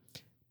weird.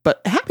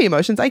 But happy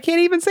emotions, I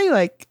can't even say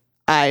like,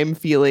 I'm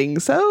feeling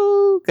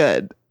so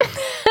good.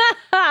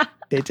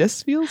 It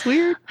just feels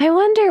weird. I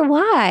wonder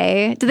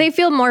why. Do they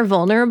feel more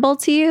vulnerable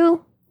to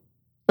you?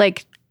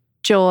 Like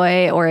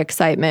joy or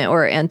excitement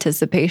or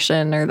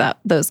anticipation or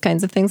those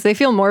kinds of things? They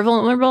feel more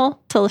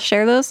vulnerable to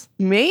share those?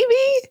 Maybe.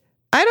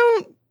 I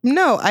don't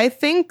know. I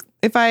think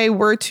if I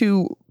were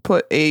to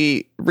put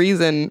a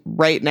reason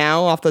right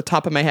now off the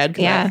top of my head,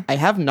 yeah.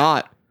 I've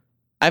not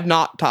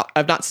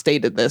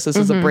stated this. This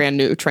is a brand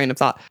new train of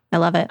thought. I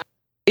love it.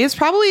 It's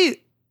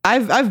probably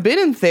I've been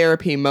in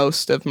therapy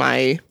most of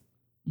my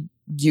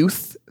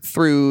youth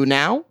through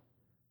now.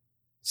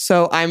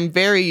 So I'm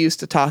very used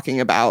to talking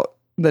about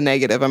the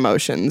negative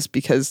emotions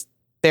because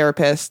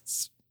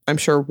therapists, I'm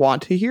sure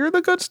want to hear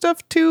the good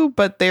stuff too,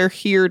 but they're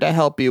here to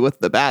help you with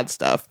the bad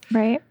stuff.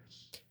 Right.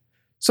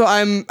 So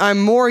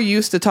I'm more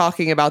used to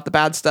talking about the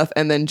bad stuff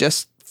and then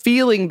just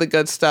feeling the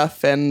good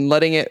stuff and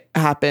letting it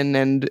happen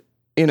and,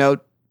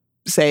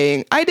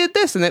 saying, I did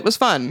this and it was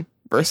fun,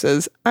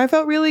 versus I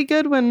felt really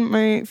good when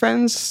my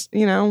friends,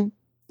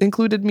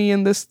 included me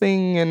in this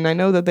thing, and I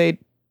know that they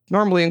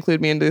normally include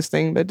me in this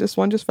thing, but this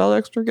one just felt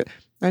extra good.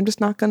 I'm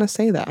just not going to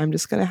say that. I'm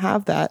just going to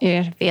have that.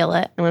 You're going to feel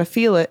it. I'm going to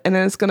feel it, and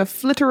then it's going to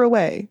flitter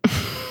away.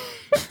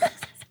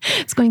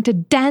 It's going to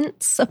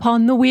dance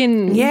upon the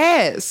wind.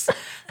 Yes.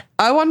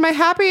 I want my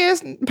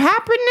happiness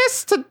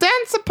to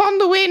dance upon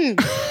the wind.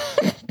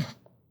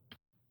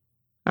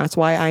 That's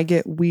why I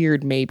get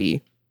weird,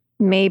 maybe.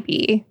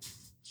 Maybe.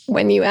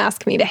 When you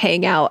ask me to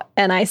hang out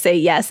and I say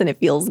yes and it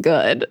feels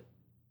good.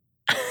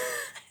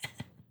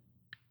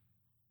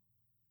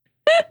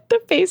 The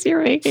face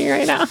you're making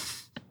right now.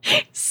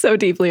 So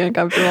deeply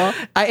uncomfortable.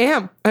 I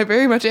am. I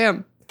very much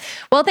am.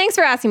 Well, thanks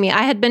for asking me.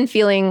 I had been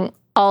feeling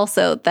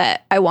also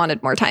that I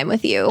wanted more time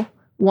with you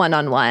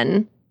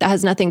one-on-one. That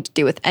has nothing to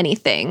do with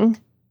anything,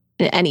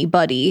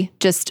 anybody,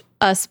 just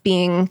us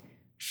being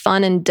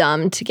fun and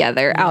dumb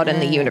together out in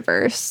the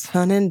universe.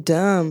 Fun and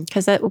dumb.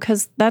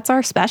 Because that's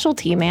our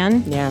specialty,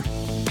 man. Yeah.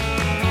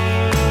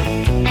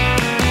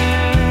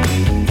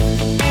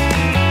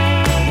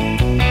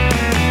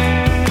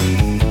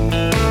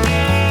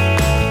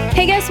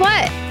 Hey, guess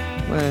what?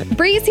 What?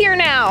 Bree's here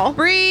now.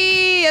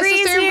 Bree!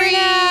 Bree's Sister here Bree!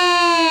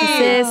 now.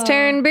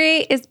 Sister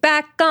Bree is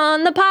back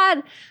on the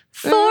pod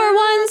for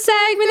one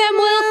segment, then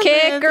we'll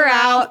kick her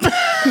out.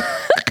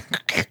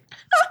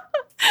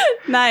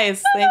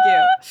 Nice. Thank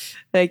you.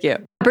 Thank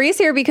you. Bree's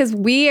here because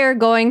we are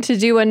going to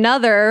do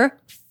another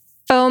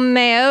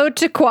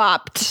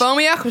Fomeotiquapt.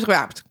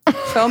 Fomeoquapt.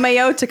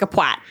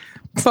 Fomeotiquapt.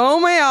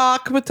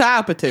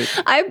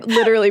 Fomeoquapt. I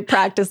literally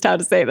practiced how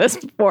to say this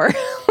before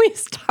we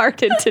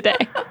started today.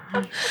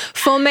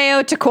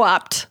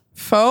 Fomeotiquapt.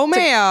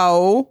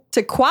 Fomeo.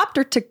 To quapt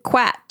or to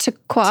quat? To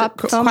quap.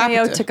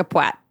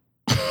 Fomeotiquapt.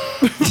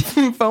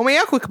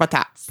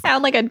 Fomeoquapt.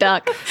 Sound like a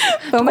duck.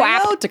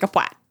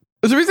 Fomeotiquapt.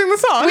 Should we sing the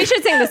song? We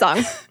should sing the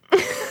song.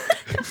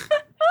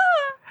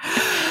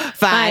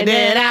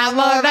 Finding out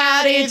more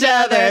about each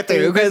other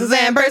through quizzes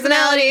and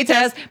personality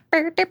tests.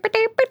 I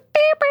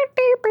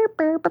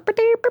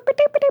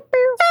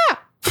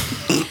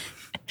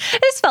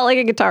just felt like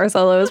a guitar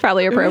solo was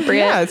probably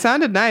appropriate. Yeah, it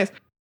sounded nice.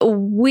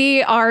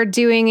 We are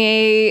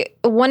doing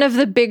one of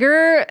the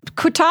bigger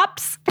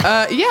quitops.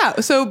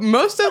 Yeah, so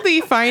most of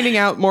the finding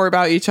out more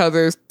about each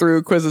other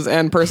through quizzes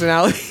and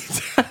personality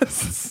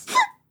tests.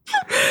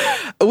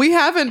 We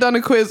haven't done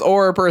a quiz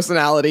or a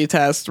personality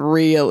test,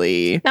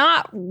 really.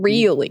 Not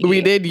really.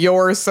 We did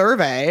your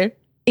survey.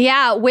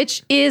 Yeah,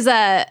 which is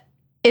that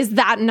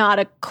not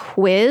a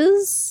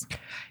quiz?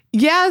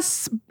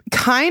 Yes,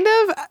 kind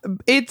of.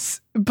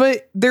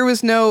 But there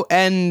was no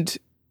end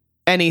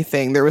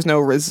anything. There was no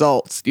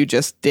results. You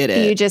just did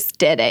it. You just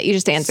did it. You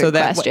just answered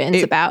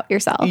questions about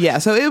yourself. Yeah,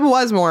 so it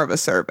was more of a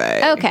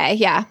survey. Okay,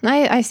 yeah,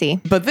 I see.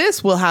 But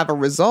this will have a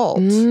result.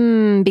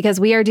 Because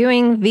we are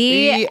doing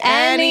the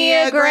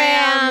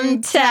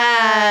Enneagram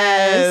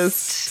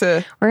test.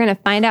 We're going to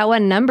find out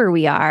what number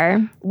we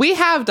are. We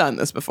have done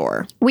this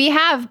before. We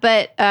have,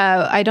 but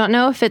I don't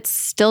know if it's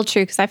still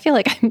true because I feel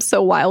like I'm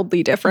so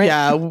wildly different.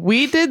 Yeah,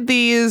 we did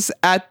these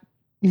at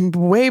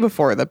way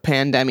before the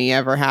pandemic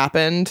ever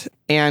happened,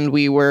 and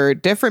we were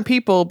different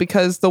people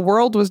because the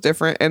world was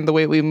different and the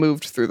way we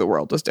moved through the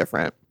world was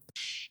different.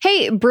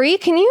 Hey, Bree,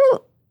 can you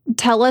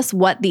tell us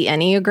what the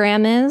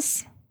Enneagram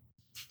is?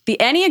 The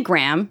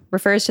Enneagram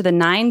refers to the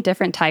 9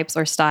 different types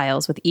or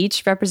styles, with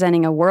each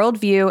representing a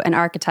worldview and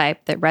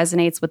archetype that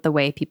resonates with the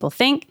way people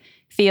think,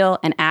 feel,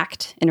 and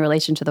act in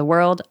relation to the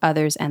world,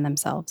 others, and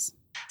themselves.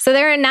 So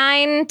there are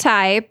 9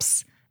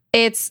 types.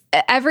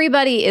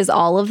 Everybody is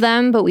all of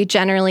them, but we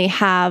generally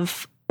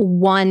have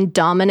one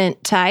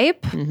dominant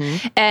type.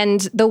 Mm-hmm.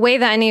 And the way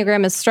the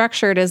Enneagram is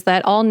structured is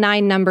that all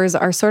 9 numbers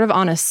are sort of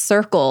on a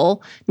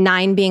circle,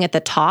 9 being at the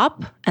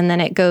top, and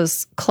then it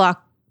goes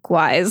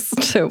clockwise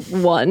to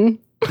 1.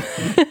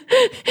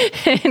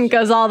 And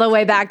goes all the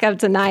way back up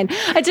to 9.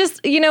 I just,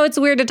 it's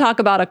weird to talk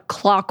about a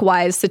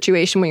clockwise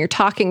situation when you're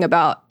talking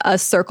about a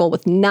circle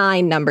with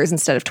 9 numbers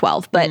instead of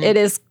 12, but it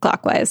is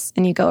clockwise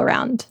and you go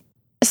around.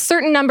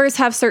 Certain numbers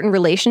have certain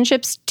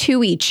relationships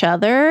to each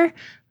other,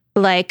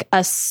 like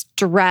a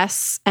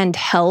stress and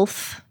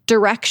health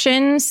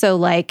direction. So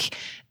like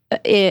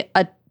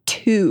a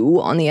 2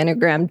 on the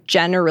Enneagram,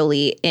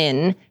 generally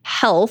in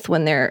health,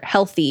 when they're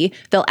healthy,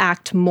 they'll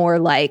act more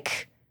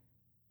like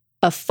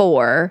a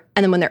 4.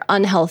 And then when they're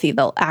unhealthy,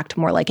 they'll act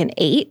more like an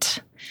 8.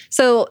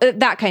 So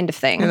that kind of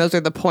thing. And those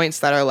are the points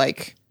that are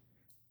like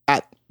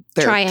at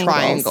their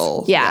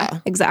triangle.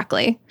 Yeah,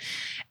 exactly.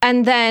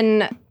 And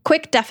then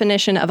quick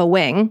definition of a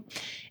wing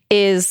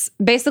is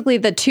basically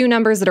the 2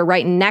 numbers that are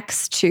right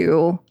next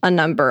to a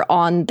number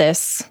on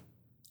this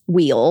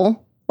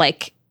wheel,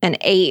 like an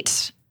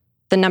 8.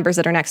 The numbers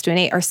that are next to an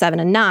 8 are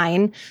 7 and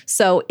 9.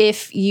 So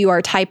if you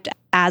are typed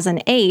as an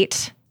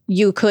 8,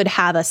 you could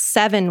have a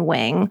 7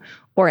 wing,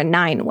 or a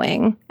 9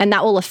 wing. And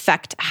that will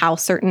affect how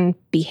certain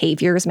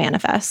behaviors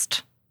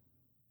manifest,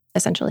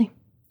 essentially.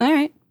 All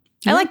right.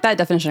 I like that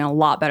definition a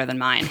lot better than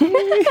mine.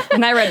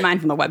 And I read mine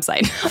from the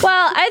website.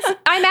 Well,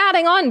 I'm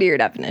adding on to your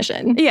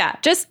definition. Yeah.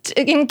 Just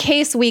in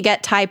case we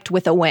get typed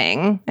with a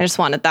wing. I just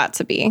wanted that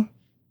to be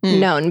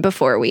known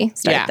before we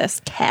start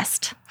this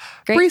test.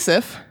 Great.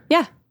 Brisif,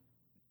 Yeah.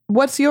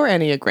 what's your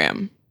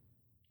Enneagram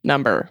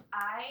number?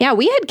 Yeah,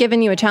 we had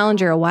given you a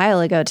challenger a while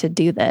ago to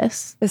do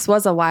this. This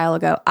was a while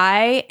ago.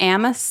 I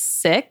am a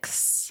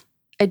 6.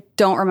 I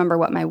don't remember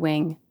what my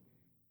wing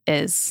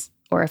is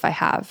or if I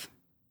have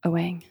a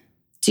wing.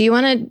 Do you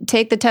want to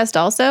take the test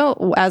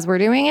also as we're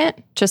doing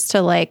it? Just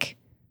to like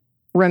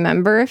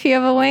remember if you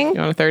have a wing? You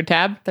want a third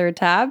tab? Third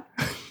tab.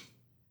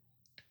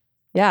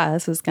 Yeah,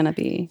 this is going to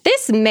be.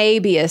 This may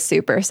be a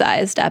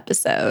supersized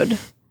episode.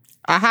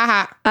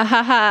 Ahaha.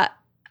 Ahaha.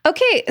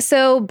 Okay,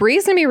 so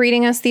Bree's going to be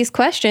reading us these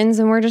questions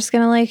and we're just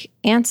going to like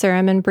answer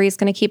them and Bree's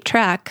going to keep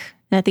track.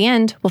 And at the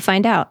end, we'll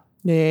find out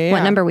Yeah.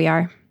 what number we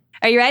are.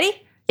 Are you ready?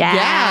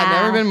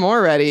 Yeah, never been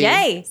more ready.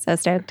 Yay. So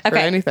stoked. For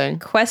Okay. anything.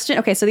 Question.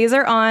 Okay, so these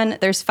are on,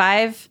 there's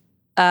 5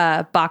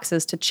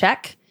 boxes to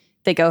check.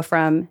 They go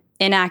from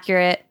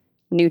inaccurate,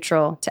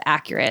 neutral to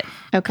accurate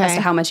Okay. as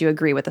to how much you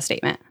agree with the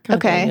statement. God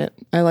Okay. dang it.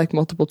 I like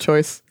multiple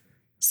choice.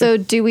 So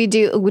do we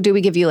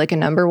give you like a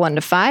number 1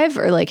 to 5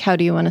 or like how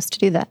do you want us to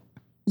do that?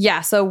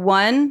 Yeah, so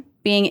 1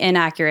 being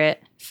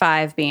inaccurate,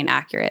 5 being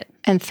accurate.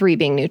 And 3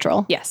 being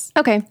neutral. Yes.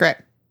 Okay. Great.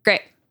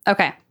 Great.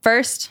 Okay,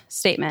 first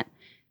statement.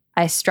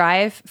 I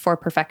strive for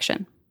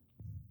perfection.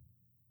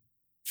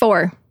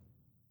 4.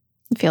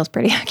 It feels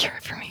pretty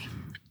accurate for me.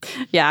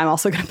 Yeah, I'm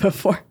also going to put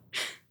 4.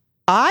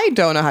 I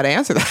don't know how to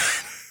answer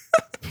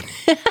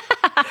that.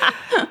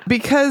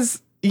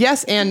 Because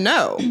yes and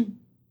no,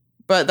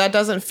 but that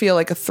doesn't feel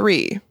like a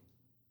 3.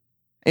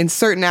 In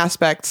certain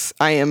aspects,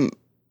 I am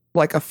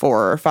like a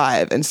 4 or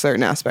 5. In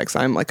certain aspects,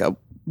 I'm like a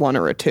 1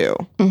 or a 2.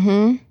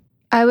 Mm-hmm.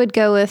 I would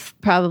go with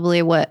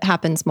probably what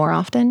happens more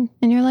often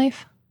in your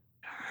life.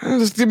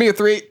 Just give me a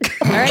 3.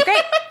 All right,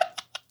 great.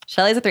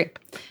 Shelly's a 3.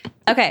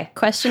 Okay,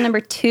 question number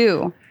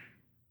 2.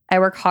 I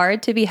work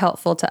hard to be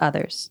helpful to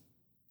others.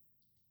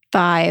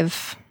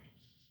 5.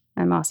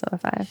 I'm also a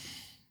 5.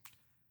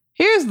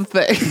 Here's the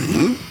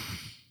thing.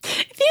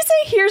 If you say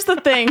here's the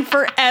thing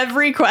for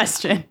every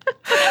question,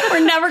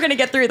 we're never going to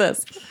get through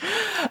this.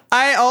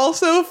 I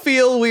also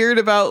feel weird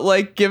about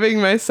like giving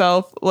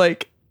myself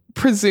like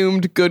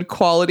presumed good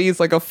qualities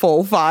like a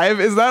full 5.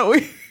 Is that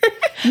weird?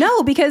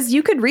 No, because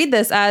you could read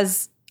this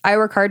as I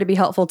work hard to be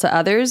helpful to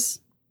others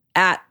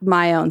at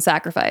my own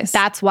sacrifice.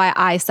 That's why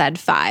I said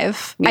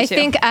 5. Me I too.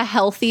 think a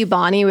healthy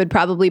Bonnie would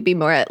probably be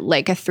more at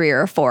like a 3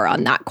 or a 4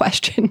 on that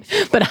question.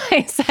 But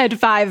I said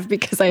 5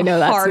 because I know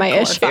that's my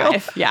Hardcore issue.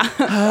 5.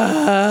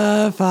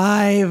 Yeah.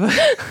 5.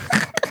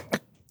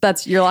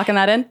 You're locking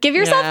that in? Give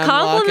yourself Yeah, I'm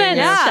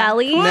compliments, locking it.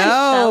 Shelly.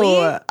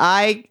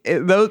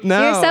 No.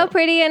 You're so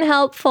pretty and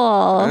helpful.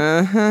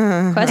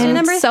 Uh-huh. Question And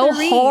number it's so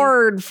 3.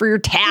 hard for your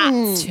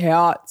tats.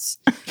 Tats.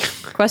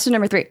 Question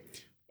number 3.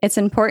 It's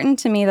important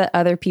to me that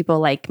other people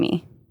like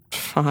me.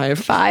 5.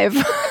 5.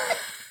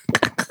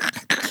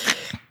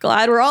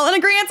 Glad we're all in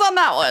agreement on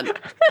that one.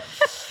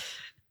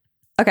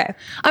 Okay.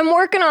 I'm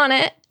working on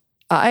it.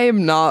 I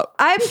am not.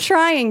 I'm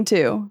trying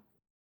to.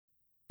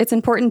 It's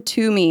important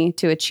to me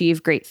to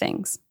achieve great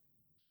things.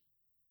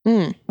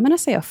 I'm going to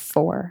say a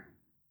 4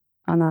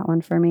 on that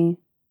one for me.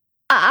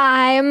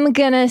 I'm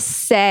going to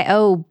say,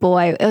 oh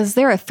boy, is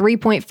there a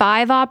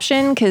 3.5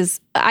 option?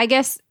 Because I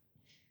guess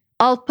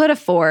I'll put a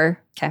 4.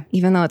 Okay.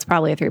 Even though it's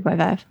probably a 3.5.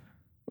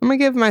 I'm going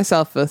to give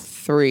myself a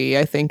 3.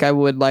 I think I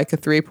would like a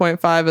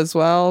 3.5 as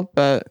well,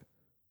 but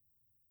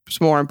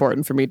it's more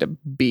important for me to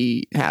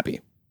be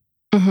happy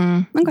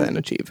Mm-hmm. Okay. than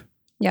achieve.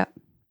 Yeah.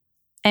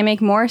 I make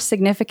more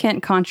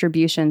significant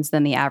contributions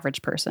than the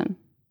average person.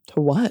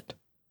 To what?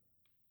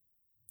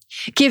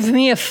 Give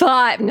me a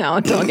 5.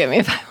 No, don't give me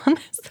a 5 on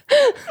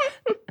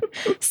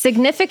this.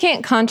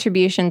 Significant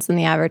contributions than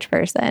the average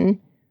person.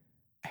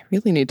 I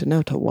really need to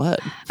know to what.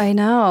 I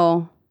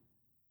know.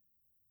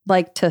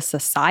 Like to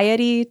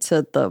society,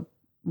 to the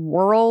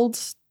world,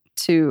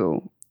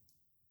 to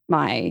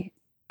my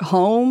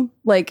home.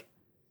 Like,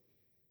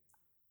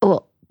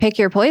 Well, pick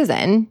your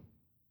poison.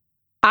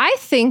 I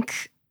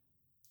think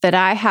that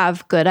I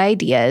have good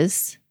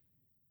ideas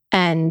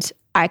and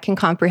I can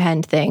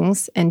comprehend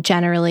things and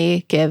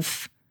generally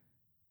give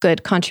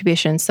good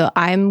contributions. So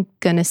I'm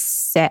going to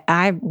say,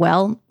 I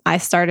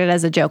started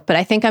as a joke, but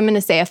I think I'm going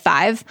to say a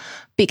 5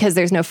 because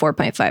there's no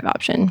 4.5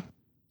 option.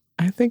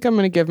 I think I'm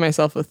going to give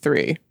myself a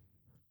 3.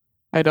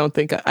 I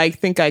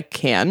think I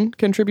can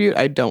contribute.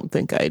 I don't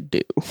think I do.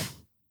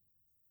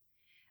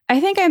 I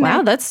think I Wow,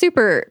 might. that's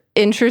super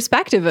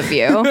introspective of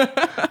you.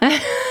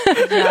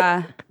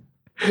 Yeah.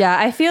 Yeah.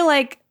 I feel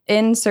like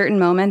in certain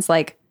moments,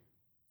 like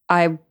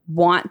I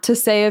want to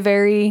say a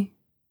very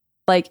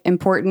like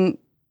important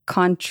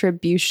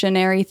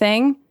contributionary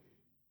thing,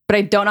 but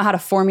I don't know how to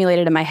formulate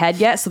it in my head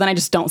yet. So then I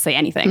just don't say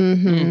anything.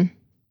 Mm-hmm.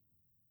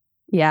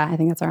 Yeah, I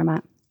think that's where I'm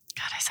at.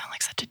 God, I sound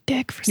like such a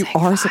dick for You saying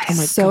are 5. such, oh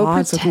my So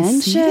God, so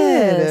pretentious.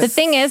 conceited. The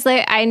thing is,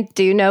 like, I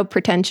do know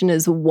pretension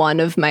is one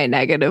of my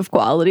negative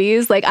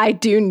qualities. Like, I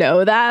do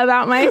know that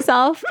about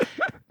myself.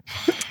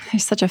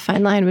 There's such a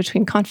fine line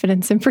between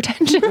confidence and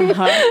pretension.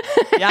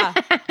 Yeah.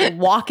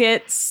 Walk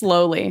it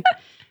slowly.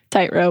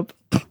 Tightrope.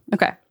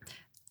 Okay.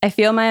 I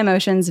feel my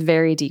emotions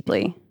very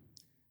deeply.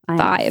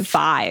 I'm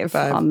 5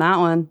 on that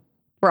one.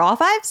 We're all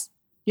 5s?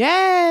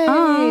 Yay!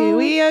 Oh.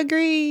 We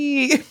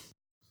agree.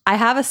 I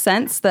have a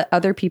sense that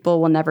other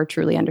people will never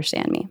truly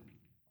understand me.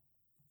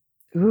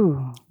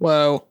 Ooh.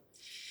 Whoa.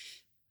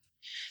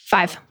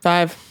 5.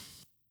 5.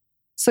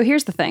 So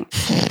here's the thing.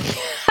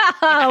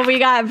 We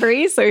got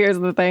Bree, so here's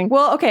the thing.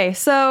 Well, okay.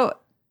 So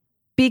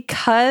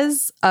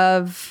because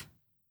of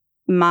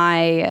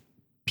my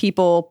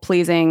people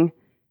pleasing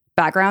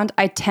background,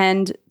 I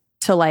tend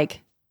to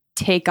like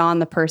take on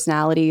the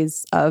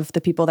personalities of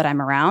the people that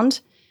I'm around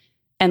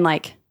and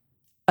like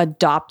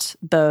adopt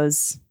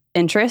those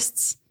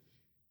interests.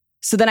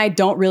 So then I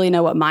don't really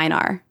know what mine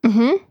are.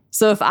 Mm-hmm.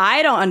 So if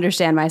I don't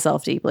understand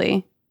myself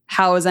deeply,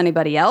 how is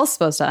anybody else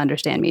supposed to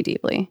understand me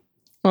deeply?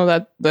 Well,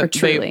 that Or they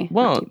truly, not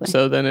won't. deeply.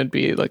 So then it'd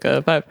be like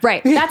a 5.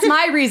 Right. That's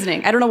my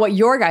reasoning. I don't know what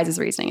your guys'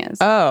 reasoning is.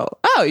 Oh,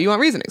 you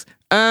want reasonings?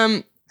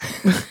 I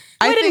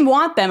didn't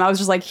want them. I was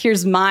just like,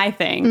 here's my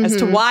thing as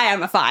to why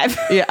I'm a 5.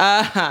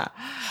 Yeah.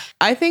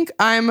 I think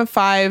I'm a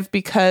 5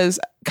 because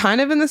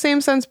kind of in the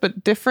same sense,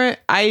 but different.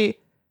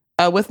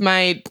 With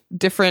my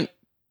different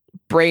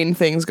brain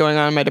things going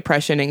on, my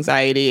depression,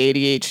 anxiety,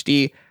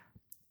 ADHD,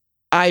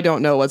 I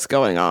don't know what's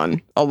going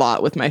on a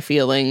lot with my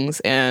feelings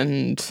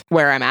and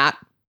where I'm at.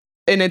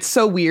 And it's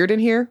so weird in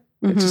here.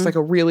 It's just like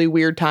a really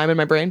weird time in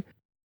my brain.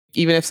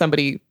 Even if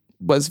somebody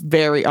was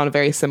on a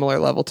very similar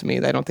level to me,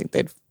 I don't think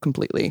they'd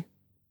completely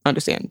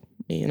understand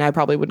me. And I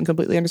probably wouldn't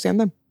completely understand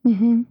them.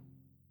 Mm-hmm.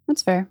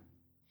 That's fair.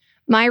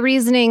 My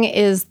reasoning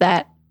is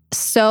that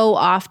so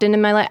often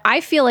in my life, I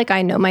feel like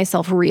I know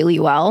myself really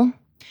well.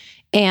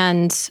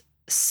 And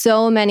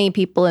so many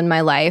people in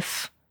my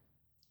life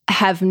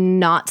have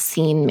not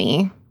seen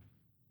me.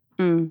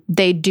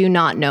 They do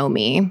not know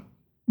me.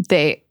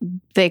 They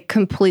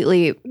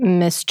completely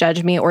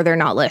misjudge me, or they're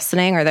not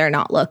listening, or they're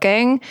not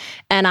looking.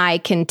 And I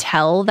can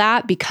tell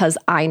that because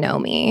I know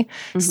me.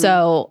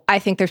 So I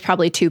think there's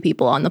probably 2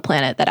 people on the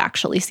planet that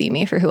actually see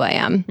me for who I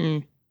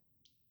am.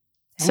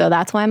 So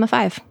that's why I'm a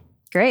 5.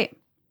 Great.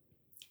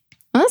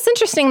 Well, it's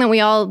interesting that we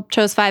all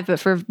chose 5, but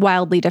for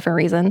wildly different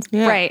reasons.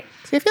 Yeah. Right.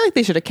 See, I feel like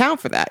they should account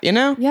for that, you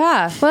know?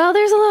 Yeah. Well,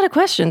 there's a lot of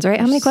questions, right?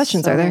 How many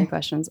questions So are there? many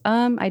questions.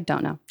 I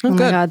don't know. Oh my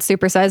Good. God,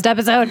 supersized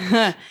episode.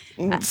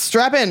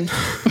 Strap in.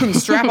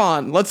 Strap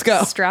on. Let's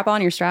go. Strap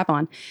on your strap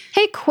on.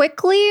 Hey,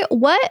 quickly,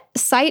 what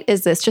site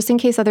is this? Just in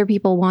case other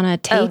people want to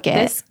take it.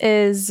 This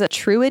is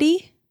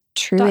Truity.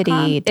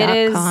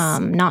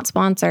 Truity.com. Not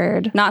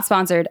sponsored. Not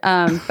sponsored.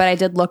 But I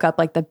did look up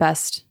like the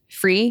best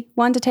free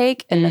one to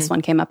take. And this one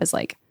came up as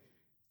like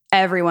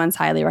everyone's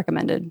highly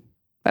recommended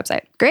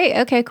website. Great.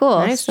 Okay, cool.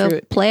 Nice, So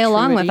play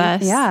along with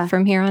Truity. us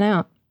from here on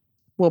out.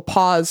 We'll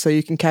pause so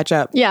you can catch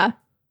up. Yeah.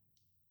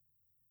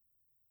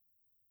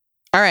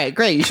 All right,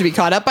 great. You should be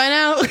caught up by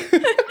now.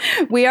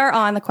 We are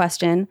on the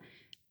question.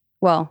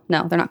 Well,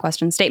 no, they're not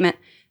questions. Statement.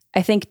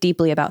 I think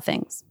deeply about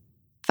things.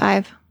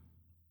 5.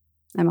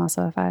 I'm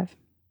also a 5.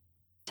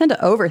 Tend to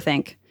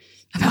overthink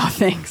about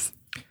things.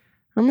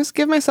 I'm just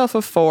give myself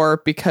a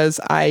 4 because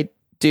I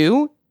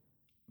do,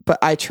 but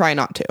I try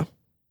not to.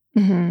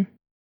 Mm-hmm.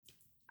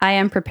 I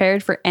am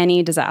prepared for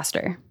any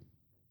disaster.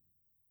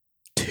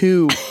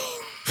 2.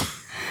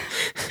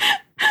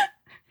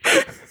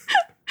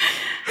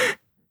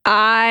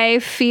 I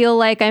feel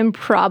like I'm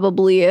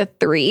probably a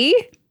 3.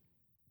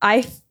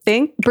 I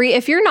think. Bree,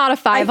 if you're not a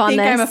 5 I on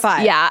think this. I'm a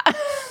 5. Yeah.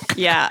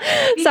 Yeah.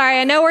 Sorry,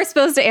 I know we're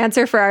supposed to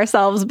answer for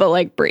ourselves, but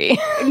like Bree.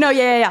 No,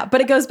 yeah. But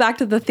it goes back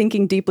to the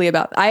thinking deeply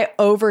about. I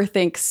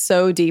overthink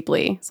so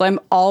deeply. So I'm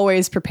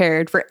always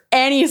prepared for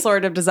any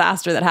sort of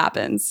disaster that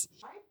happens.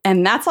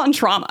 And that's on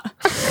trauma.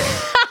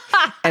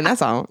 And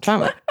that's all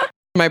trauma.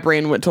 My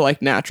brain went to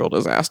like natural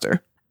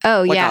disaster,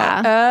 Oh, Like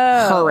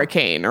yeah.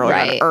 hurricane or like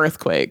Right. an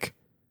earthquake.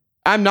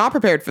 I'm not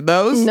prepared for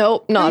those.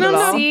 Nope, not And at I'm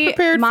all. not See,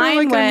 prepared for mine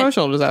like an went-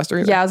 emotional disaster.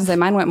 Either. Yeah, I was gonna say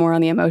mine went more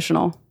on the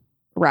emotional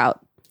route.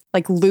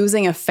 Like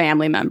losing a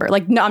family member.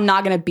 Like, no, I'm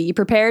not gonna be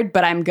prepared,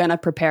 but I'm gonna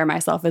prepare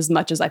myself as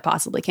much as I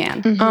possibly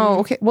can. Oh,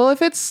 okay. Well,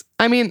 if it's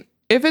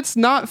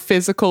not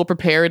physical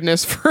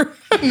preparedness for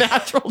a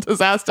natural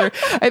disaster,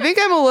 I think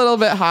I'm a little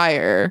bit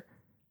higher.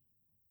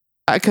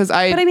 Because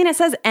But I mean, it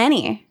says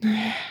any.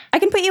 I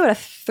can put you at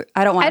a.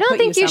 I don't want. I don't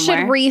think you should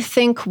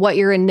rethink what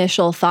your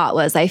initial thought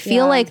was. I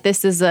feel Yeah. like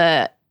this is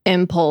a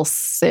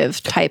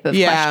impulsive type of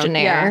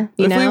questionnaire.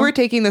 You if know? we were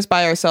taking this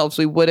by ourselves,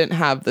 we wouldn't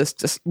have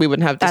this. We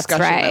wouldn't have That's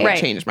discussion that right. would Right.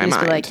 change my Just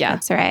be mind. like, yeah,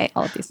 That's right.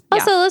 all of these.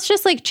 Also, let's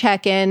just like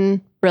check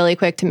in really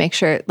quick to make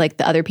sure like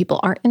the other people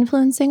aren't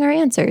influencing our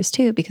answers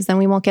too, because then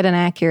we won't get an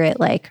accurate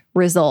like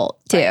result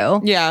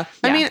too. Yeah.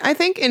 I mean, I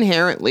think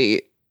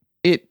inherently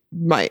it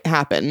might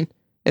happen,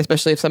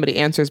 especially if somebody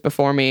answers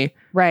before me.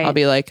 Right. I'll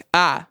be like,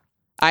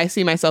 I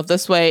see myself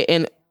this way,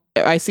 and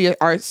I see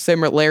our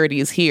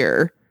similarities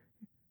here.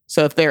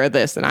 So if they're a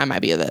this, then I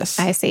might be a this.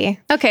 I see.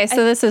 Okay,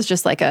 so this is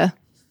just like a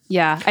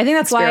Yeah, I think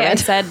that's why I Experiment.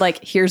 said,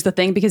 like, here's the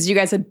thing, because you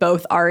guys had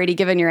both already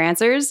given your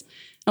answers.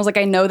 I was like,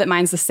 I know that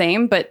mine's the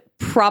same, but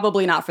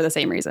probably not for the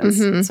same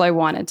reasons. So I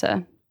wanted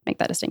to make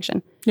that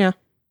distinction. Yeah.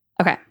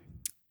 Okay.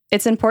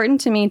 It's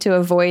important to me to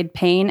avoid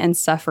pain and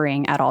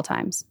suffering at all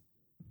times.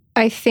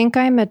 I think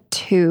I'm a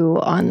 2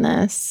 on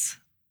this.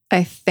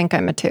 I think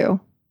I'm a 2.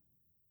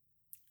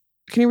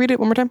 Can you read it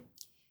one more time?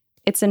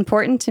 It's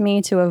important to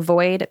me to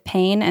avoid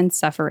pain and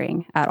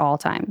suffering at all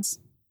times.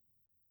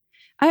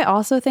 I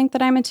also think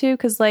that I'm a 2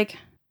 because, like,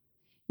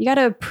 you got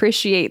to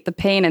appreciate the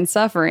pain and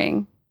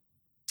suffering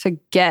to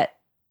get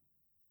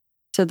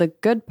to the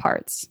good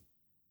parts.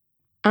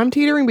 I'm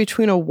teetering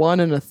between a 1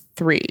 and a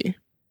 3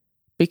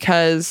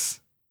 because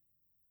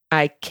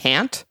I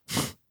can't.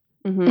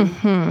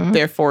 Mm-hmm.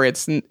 Therefore,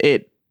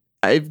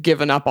 I've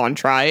given up on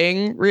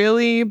trying,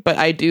 really. But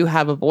I do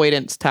have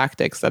avoidance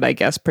tactics that I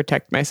guess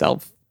protect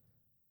myself.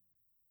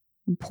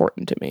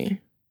 Important to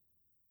me.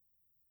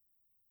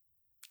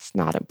 It's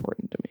not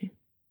important to me.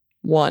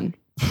 1.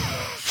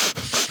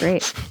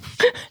 Great.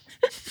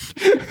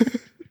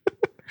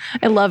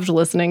 I loved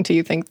listening to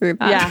you think through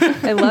that.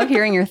 Yeah, I love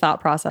hearing your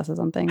thought processes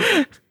on things.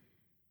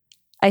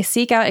 I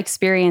seek out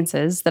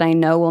experiences that I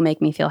know will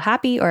make me feel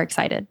happy or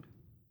excited.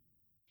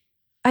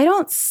 I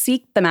don't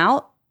seek them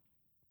out,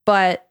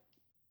 but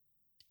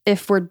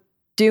if we're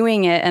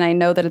doing it and I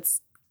know that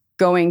it's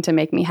going to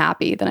make me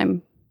happy, then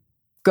I'm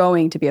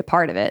going to be a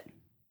part of it.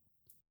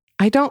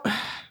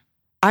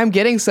 I'm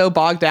getting so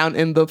bogged down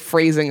in the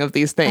phrasing of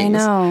these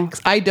things. I know.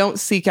 'Cause I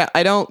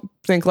don't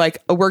think like,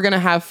 oh, we're going to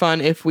have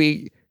fun if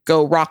we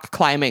go rock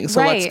climbing.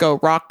 So let's Right. go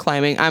rock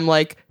climbing. I'm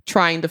like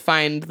trying to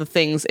find the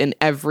things in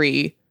I'm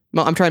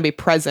trying to be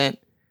present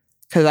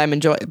because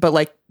but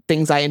like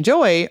things I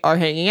enjoy are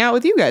hanging out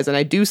with you guys. And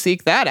I do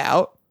seek that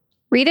out.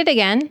 Read it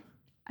again.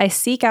 I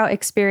seek out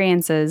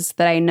experiences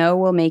that I know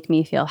will make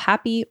me feel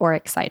happy or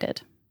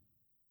excited.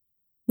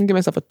 I'm gonna give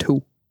myself a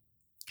 2.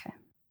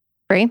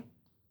 3.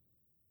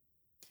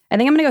 I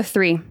think I'm going to go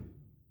 3.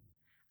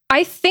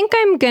 I think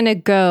I'm going to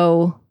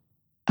go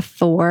a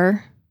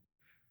 4.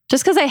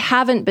 Just because I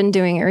haven't been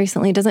doing it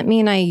recently doesn't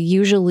mean I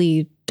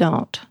usually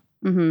don't.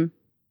 Mm-hmm.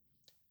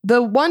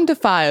 The 1 to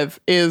 5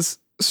 is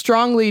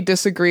strongly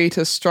disagree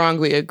to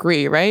strongly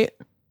agree, right?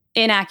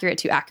 Inaccurate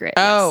to accurate.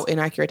 Oh, yes.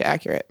 inaccurate to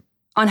accurate.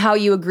 On how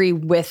you agree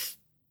with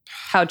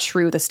how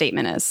true the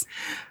statement is.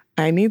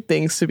 I need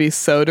things to be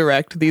so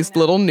direct. These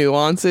little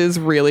nuances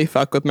really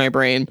fuck with my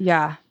brain.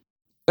 Yeah.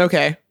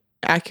 Okay.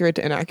 Accurate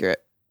to inaccurate.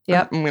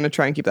 Yep. I'm going to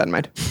try and keep that in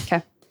mind.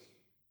 Okay.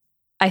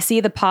 I see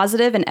the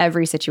positive in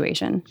every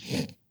situation.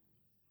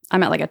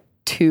 I'm at like a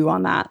 2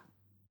 on that.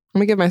 I'm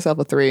going to give myself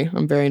a 3.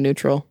 I'm very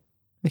neutral.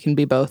 I can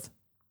be both.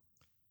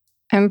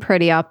 I'm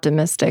pretty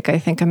optimistic. I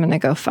think I'm going to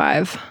go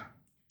 5.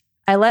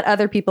 I let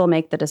other people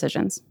make the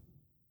decisions.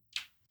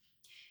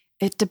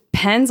 It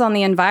depends on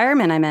the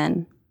environment I'm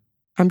in.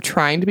 I'm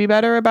trying to be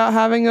better about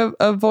having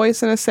a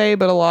voice and a say,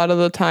 but a lot of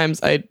the times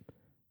I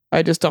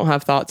just don't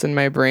have thoughts in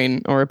my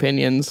brain or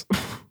opinions.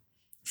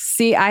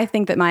 See, I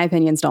think that my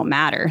opinions don't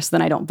matter, so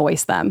then I don't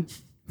voice them.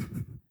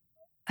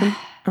 I'm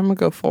going to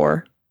go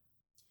 4.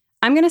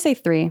 I'm going to say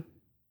 3.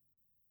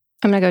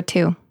 I'm going to go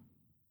 2.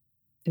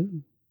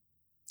 Ooh.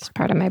 It's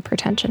part of my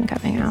pretension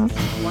coming out.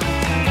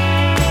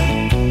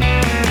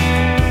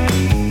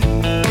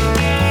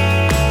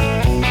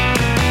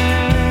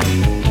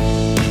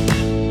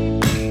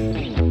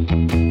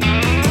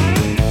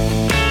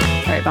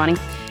 All right, Bonnie.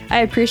 I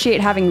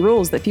appreciate having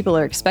rules that people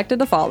are expected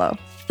to follow.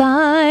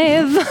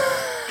 5.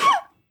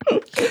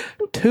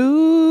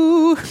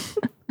 2.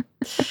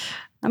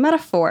 I'm at a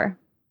 4.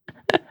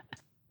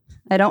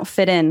 I don't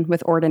fit in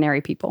with ordinary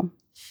people.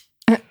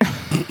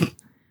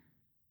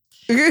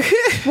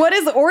 What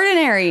is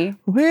ordinary?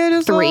 We're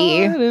just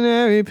 3.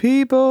 ordinary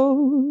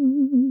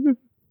people.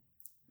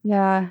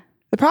 Yeah.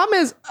 The problem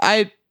is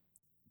I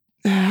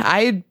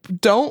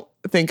don't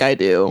think I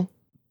do,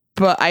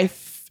 but I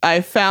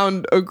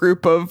found a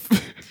group of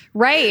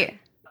Right.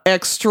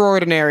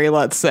 extraordinary,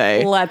 let's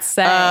say. Let's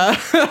say.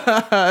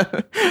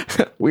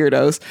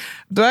 Weirdos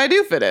that I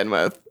do fit in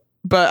with,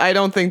 but I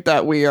don't think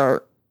that we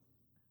are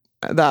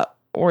that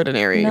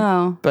ordinary.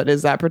 No. But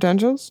is that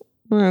pretentious?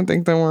 I don't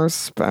think that we're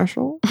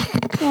special.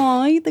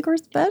 Oh, you think we're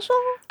special?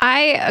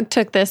 I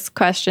took this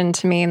question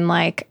to mean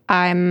like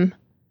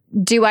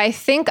do I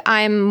think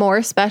I'm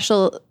more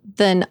special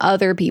than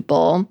other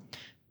people,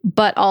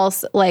 but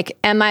also like,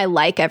 am I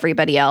like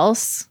everybody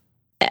else?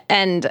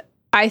 And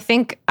I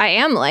think I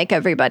am like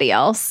everybody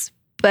else,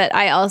 but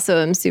I also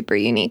am super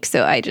unique.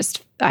 So I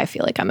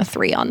feel like I'm a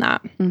 3 on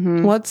that.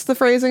 Mm-hmm. What's the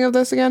phrasing of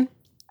this again?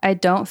 I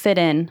don't fit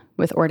in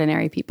with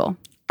ordinary people.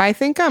 I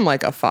think I'm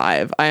like a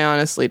 5. I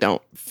honestly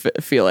don't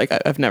feel like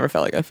I've never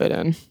felt like I fit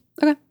in.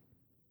 Okay.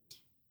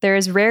 There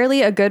is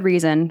rarely a good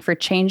reason for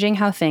changing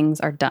how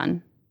things are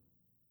done.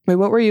 Wait,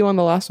 what were you on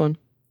the last one?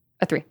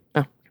 A 3.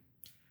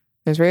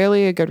 There's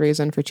rarely a good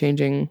reason for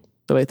changing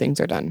the way things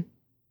are done.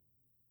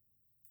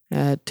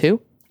 2?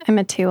 I'm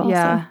a 2 also.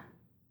 Yeah.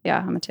 Yeah,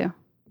 I'm a 2.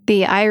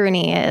 The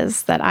irony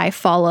is that I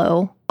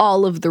follow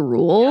all of the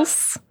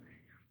rules,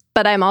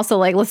 but I'm also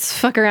like, let's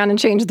fuck around and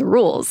change the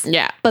rules.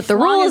 Yeah. But the As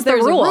long rule as is the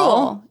there's a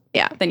rule.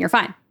 Yeah. Then you're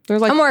fine.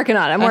 There's like I'm working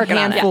on it. I'm working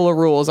a on it. handful of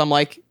rules. I'm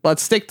like,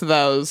 let's stick to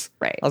those.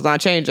 Right. Let's not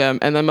change them.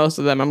 And then most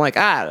of them, I'm like,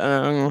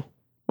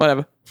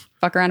 whatever.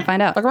 Fuck around and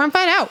find out. Fuck around,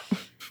 find out.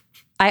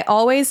 I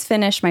always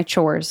finish my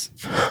chores.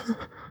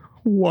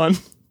 1.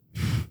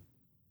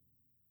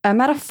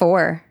 I'm at a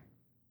 4.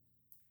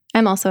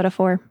 I'm also at a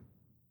 4.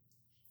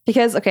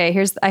 Because,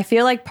 okay, I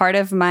feel like part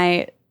of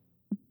my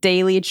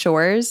daily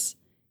chores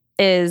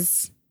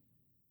is,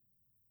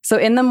 so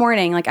in the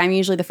morning, like I'm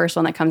usually the first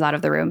one that comes out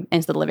of the room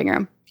into the living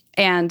room.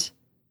 And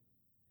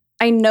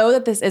I know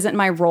that this isn't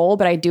my role,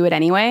 but I do it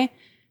anyway.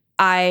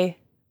 I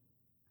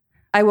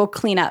will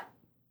clean up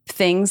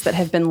things that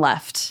have been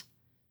left,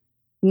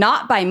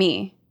 not by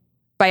me,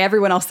 by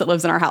everyone else that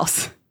lives in our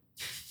house.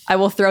 I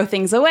will throw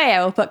things away.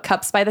 I will put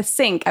cups by the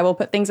sink. I will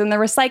put things in the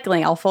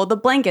recycling. I'll fold the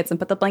blankets and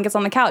put the blankets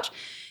on the couch.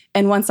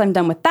 And once I'm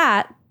done with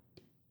that,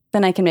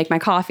 then I can make my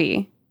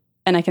coffee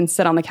and I can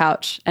sit on the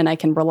couch and I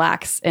can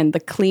relax in the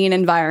clean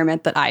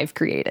environment that I've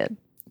created.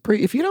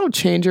 Brie, if you don't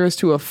change yours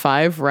to a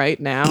 5 right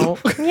now,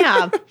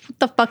 Yeah. What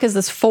the fuck is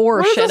this 4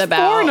 what is shit this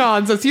about? 4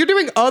 nonsense? You're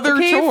doing other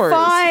chores.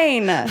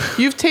 Fine.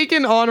 You've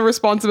taken on a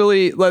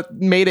responsibility that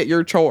made it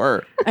your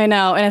chore. I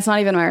know. And it's not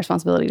even my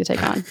responsibility to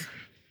take on.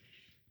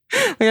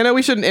 Like, I know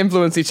we shouldn't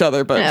influence each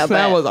other, but Yeah,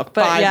 that but- was a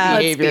 5 yeah, let's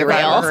behavior. be if I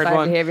real. ever heard Bad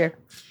one. behavior.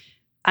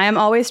 I am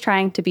always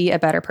trying to be a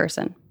better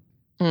person.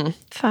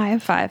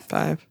 5. 5.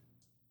 5.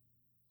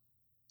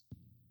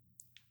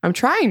 I'm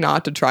trying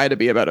not to try to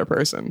be a better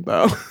person,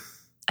 though.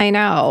 I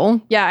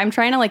know. Yeah, I'm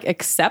trying to like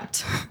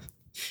accept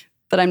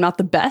that I'm not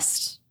the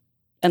best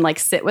and like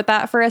sit with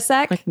that for a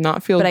sec. Like,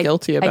 not feel But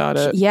guilty about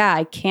it. Yeah,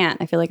 I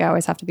can't. I feel like I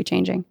always have to be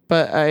changing.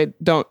 But I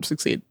don't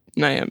succeed.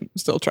 And I am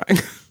still trying.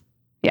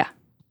 Yeah.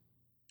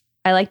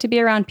 I like to be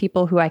around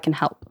people who I can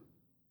help.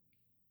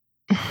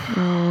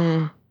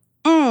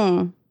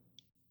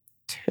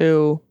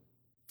 2.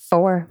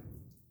 4.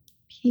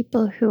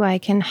 People who I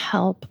can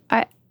help.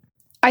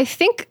 I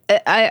think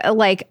I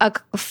like a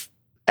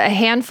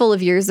handful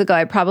of years ago,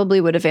 I probably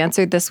would have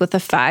answered this with a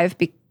 5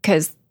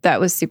 because that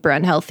was super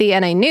unhealthy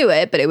and I knew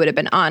it, but it would have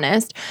been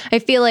honest. I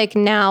feel like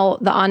now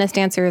the honest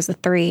answer is a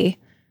 3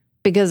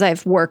 because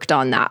I've worked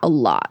on that a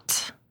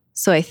lot.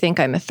 So I think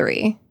I'm a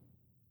 3.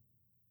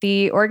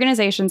 The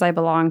organizations I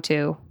belong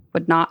to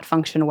would not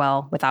function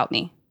well without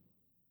me.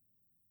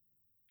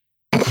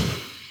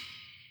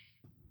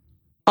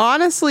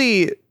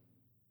 Honestly,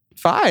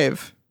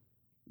 5.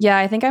 Yeah,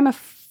 I think I'm a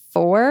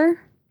 4.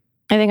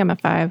 I think I'm a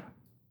 5.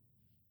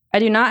 I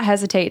do not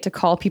hesitate to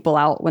call people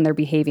out when they're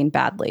behaving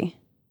badly.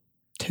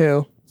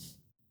 2.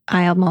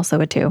 I am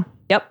also a 2.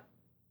 Yep.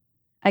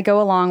 I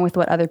go along with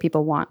what other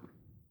people want.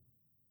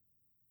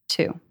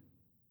 2.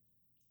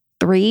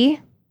 3?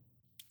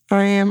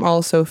 I am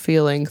also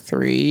feeling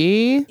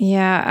 3.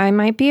 Yeah, I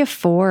might be a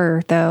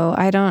 4 though.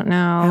 I don't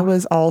know. I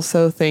was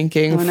also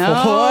thinking 4.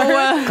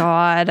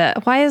 God,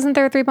 why isn't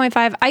there a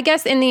 3.5? I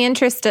guess in the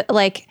interest,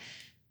 like,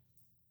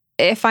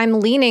 if I'm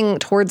leaning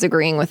towards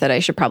agreeing with it, I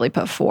should probably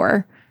put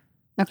 4.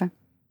 Okay.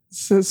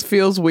 This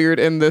feels weird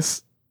in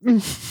this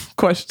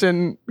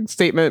question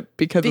statement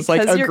because it's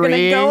like Because you're gonna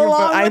agreeing, go along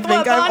but I with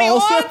think what I'm Bonnie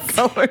also wants.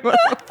 going with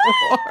a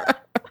 4.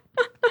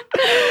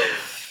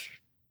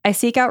 I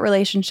seek out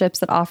relationships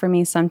that offer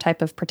me some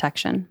type of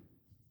protection.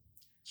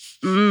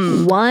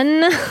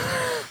 1.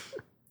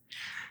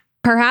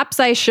 Perhaps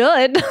I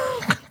should.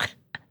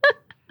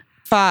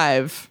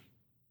 5.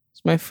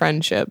 It's my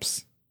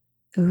friendships.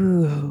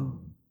 Ooh.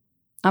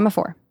 I'm a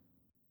 4.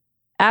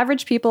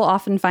 Average people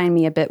often find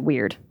me a bit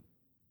weird.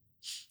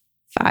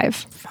 5.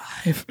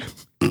 5.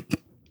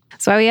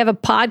 That's why we have a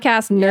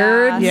podcast,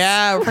 nerds.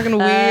 Yeah, we're fucking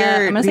weird.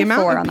 I'm gonna The say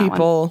amount 4 of on that one.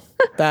 people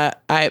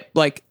that I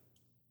like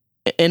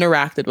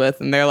interacted with,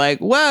 and they're like,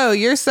 "Whoa,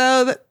 you're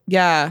so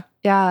yeah,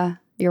 Yeah,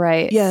 you're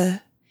right. yeah."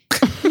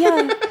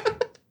 Yeah.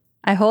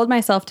 I hold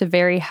myself to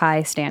very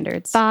high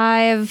standards.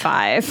 5.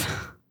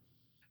 5.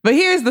 But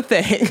here's the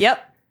thing.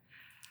 Yep.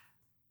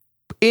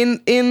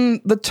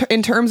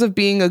 In terms of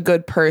being a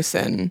good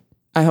person,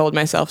 I hold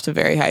myself to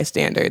very high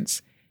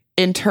standards.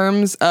 In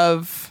terms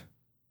of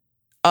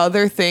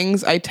other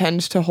things, I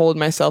tend to hold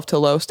myself to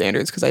low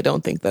standards because I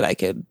don't think that I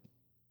could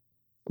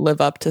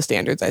live up to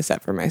standards I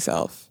set for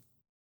myself.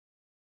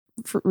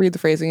 Read the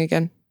phrasing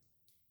again.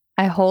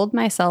 I hold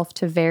myself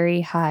to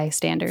very high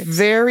standards.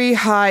 Very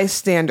high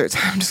standards.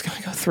 I'm just going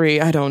to go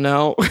 3. I don't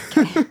know.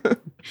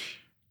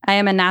 I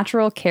am a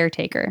natural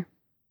caretaker.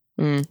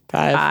 5.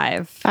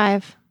 5.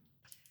 5.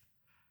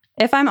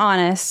 If I'm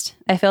honest,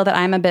 I feel that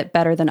I'm a bit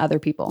better than other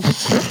people.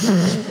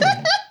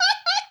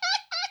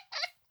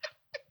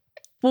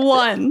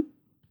 1.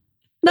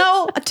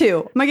 No, a 2.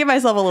 I'm going to give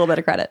myself a little bit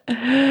of credit.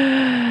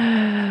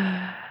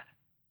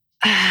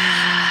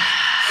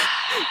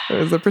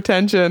 There's the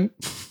pretension.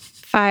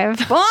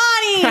 5.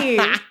 Bonnie!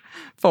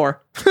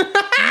 4.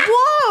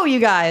 Whoa, you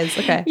guys.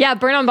 Okay. Yeah,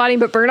 burn on Bonnie,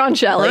 but burn on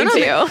Shelley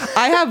too.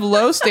 I have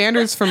low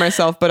standards for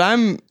myself, but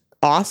I'm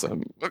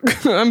awesome.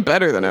 I'm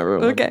better than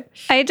everyone. Okay.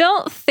 I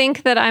don't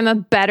think that I'm a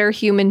better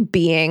human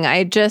being.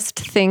 I just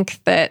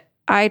think that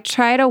I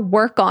try to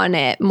work on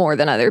it more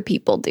than other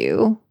people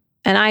do.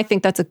 And I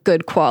think that's a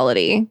good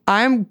quality.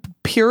 I'm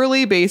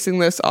purely basing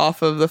this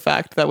off of the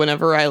fact that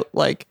whenever I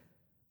like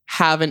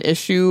have an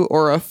issue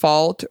or a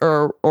fault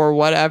or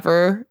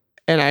whatever,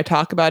 and I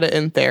talk about it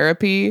in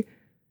therapy,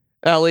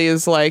 Ellie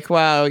is like,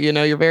 wow, you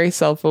know, you're very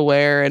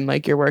self-aware and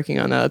like you're working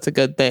on that. That's a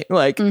good thing.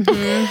 Like,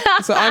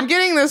 so I'm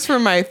getting this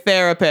from my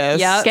therapist.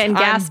 Yep. Getting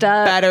gassed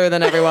up. Better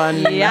than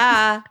everyone.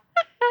 Yeah.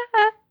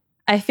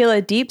 I feel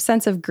a deep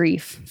sense of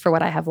grief for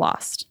what I have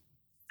lost.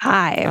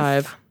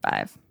 5.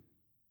 5.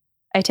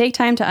 I take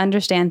time to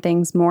understand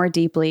things more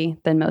deeply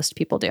than most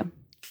people do.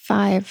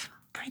 5.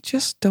 I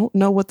just don't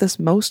know what this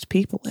most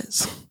people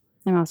is.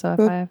 I'm also a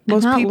 5.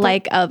 Most Not people,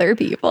 like other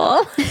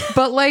people.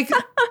 but like,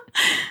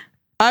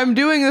 I'm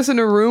doing this in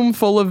a room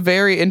full of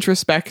very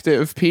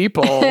introspective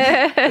people,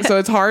 so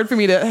it's hard for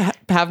me to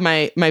have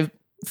my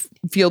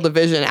field of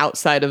vision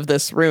outside of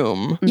this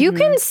room. You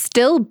can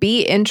still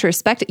be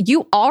introspective.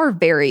 You are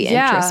very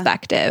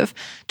introspective.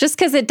 Just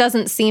because it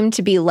doesn't seem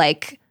to be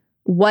like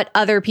what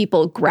other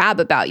people grab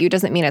about you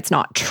doesn't mean it's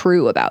not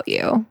true about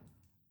you.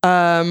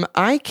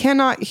 I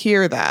cannot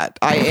hear that.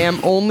 I am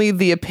only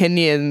the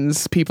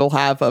opinions people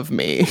have of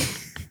me.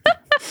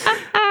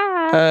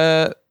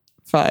 5.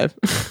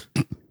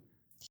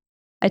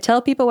 I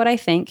tell people what I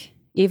think,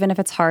 even if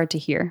it's hard to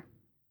hear.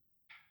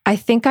 I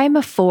think I'm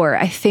a 4.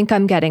 I think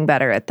I'm getting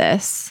better at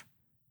this.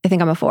 I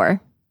think I'm a 4.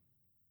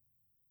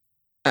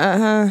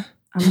 I'm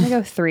going to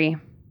go 3.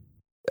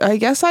 I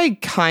guess I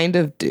kind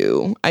of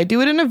do. I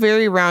do it in a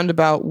very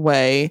roundabout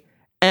way.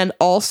 And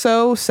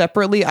also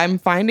separately, I'm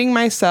finding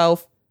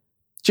myself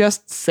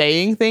just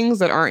saying things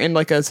that aren't in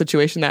like a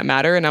situation that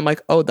matter. And I'm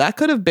like, oh, that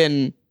could have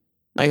been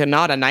like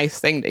not a nice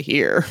thing to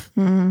hear.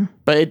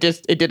 But it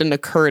didn't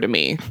occur to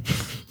me.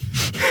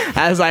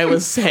 As I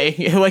was saying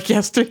it, like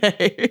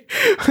yesterday,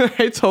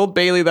 I told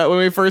Bailey that when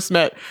we first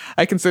met,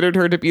 I considered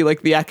her to be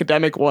like the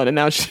academic one, and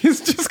now she's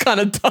just kind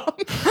of dumb.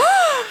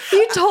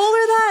 You told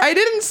her that? I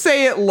didn't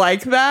say it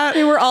like that.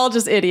 We're all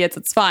just idiots.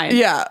 It's fine.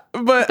 Yeah,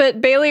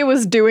 But Bailey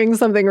was doing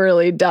something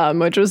really dumb,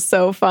 which was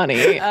so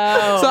funny. so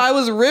I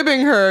was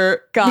ribbing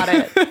her. Got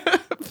it.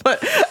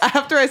 But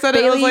after I said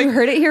Bailey, it, I was like, you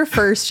heard it here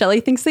first. Shelly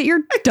thinks that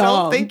you're dumb.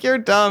 I don't think you're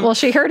dumb. Well,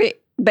 she heard it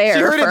there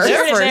She heard it first. there.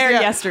 Heard it first, there yeah.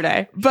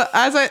 yesterday. But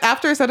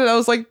after I said it, I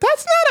was like,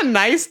 that's not a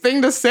nice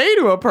thing to say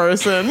to a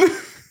person.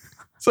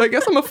 So I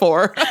guess I'm a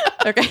 4.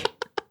 Okay.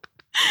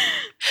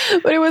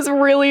 But it was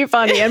really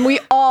funny, and we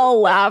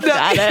all laughed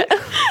at it.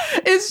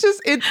 It's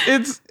just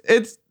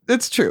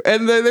it's true,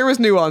 and there was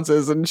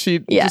nuances, and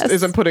she Yes. just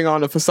isn't putting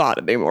on a facade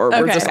anymore.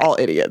 We're Okay. just all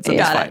idiots, and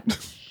Got it's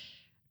fine.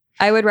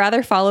 I would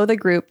rather follow the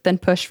group than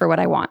push for what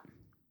I want.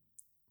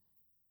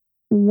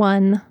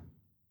 1. I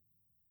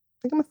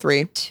think I'm a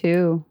 3.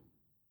 2.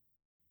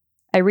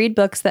 I read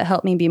books that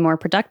help me be more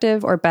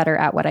productive or better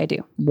at what I do.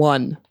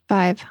 1.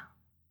 5.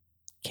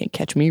 Can't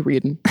catch me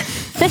reading.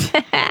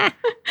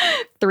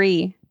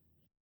 3.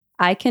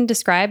 I can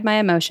describe my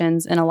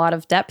emotions in a lot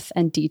of depth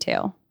and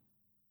detail.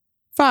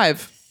 5.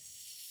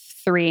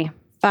 3.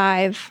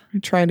 5.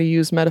 I'm trying to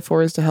use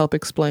metaphors to help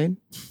explain.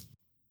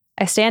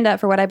 I stand up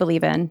for what I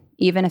believe in,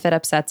 even if it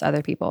upsets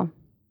other people.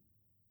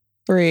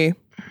 3.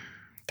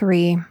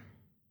 3.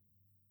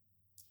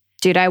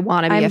 Dude, I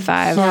want to be a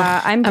 5.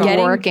 Yeah, I'm I'm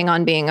getting working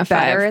on being a 5.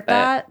 better at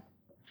but-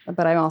 that,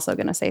 but I'm also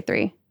going to say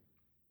 3.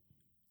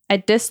 I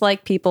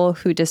dislike people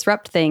who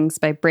disrupt things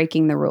by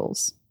breaking the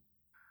rules.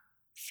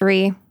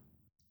 3.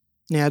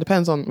 Yeah, it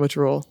depends on which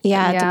rule.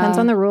 Yeah, it Yeah. depends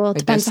on the rule. It I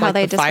depends how dislike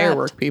they the disrupt.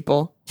 firework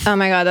people. Oh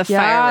my god, the Yeah,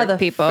 firework the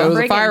people. If it was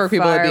the Friggin' firework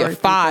people, it'd be a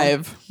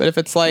firework people. 5. But if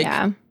it's like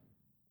yeah.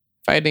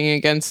 fighting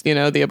against,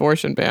 the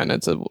abortion ban,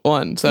 it's a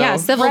 1. So Yeah,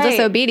 civil Right.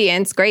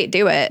 disobedience. Great,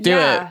 do it. do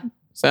it.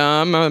 So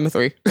I'm a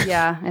 3.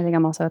 Yeah, I think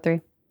I'm also a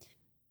 3.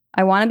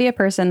 I want to be a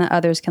person that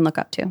others can look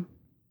up to.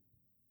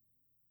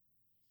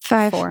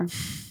 5. 4.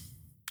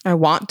 I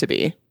want to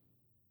be.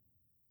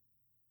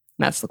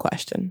 That's the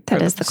question.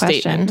 That Or is the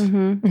question.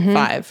 statement. Mhm.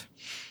 5.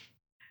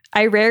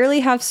 I rarely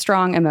have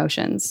strong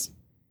emotions.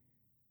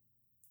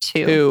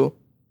 2. 2.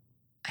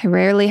 I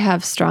rarely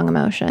have strong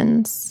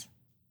emotions.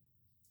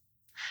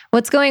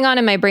 What's going on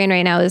in my brain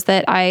right now is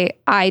that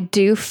I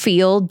do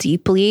feel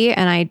deeply,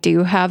 and I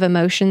do have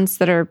emotions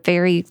that are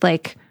very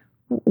like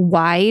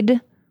wide,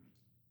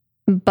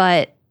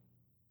 but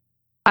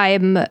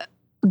I'm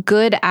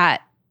good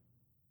at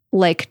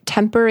like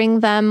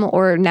tempering them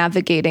or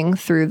navigating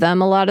through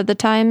them a lot of the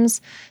times.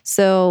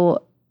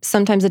 So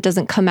sometimes it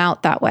doesn't come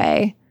out that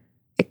way.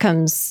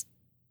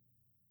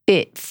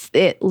 It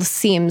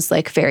seems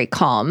like very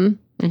calm,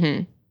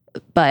 Mm-hmm.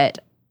 but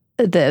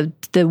the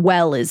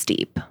well is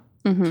deep.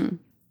 Mm-hmm.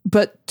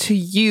 But to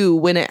you,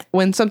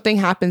 when something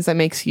happens that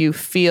makes you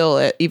feel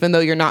it, even though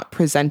you're not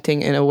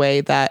presenting in a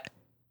way that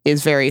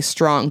is very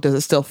strong, does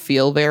it still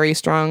feel very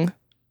strong?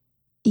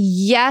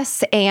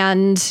 Yes,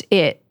 and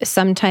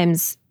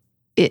sometimes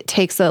it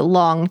takes a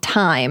long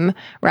time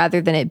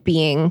rather than it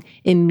being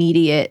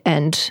immediate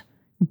and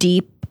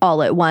deep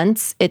all at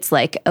once. It's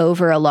like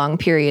over a long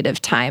period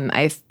of time.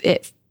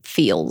 It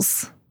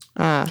feels.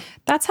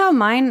 That's how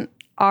mine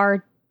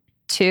are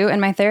too. And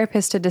my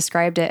therapist had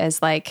described it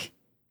as like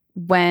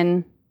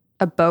when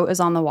a boat is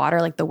on the water,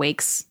 like the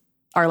wakes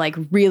are like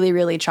really,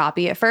 really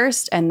choppy at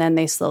first, and then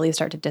they slowly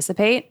start to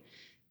dissipate.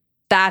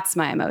 That's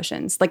my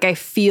emotions. Like I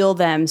feel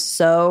them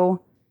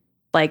so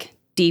like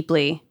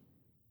deeply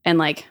and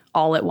like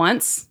all at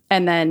once,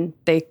 and then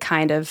they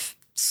kind of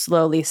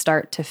slowly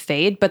start to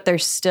fade, but they're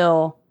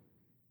still.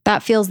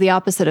 That feels the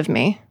opposite of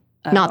me.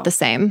 Not the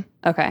same.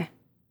 Okay.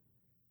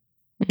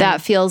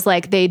 That feels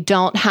like they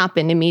don't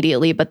happen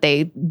immediately, but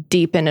they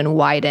deepen and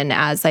widen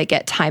as I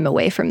get time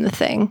away from the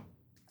thing.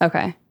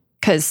 Okay.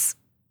 Because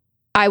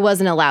I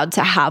wasn't allowed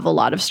to have a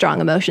lot of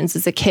strong emotions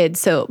as a kid.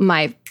 So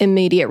my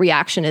immediate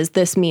reaction is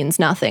this means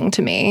nothing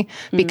to me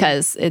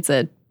because it's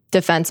a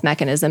defense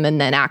mechanism. And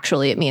then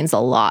actually it means a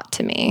lot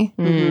to me.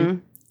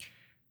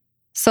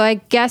 So I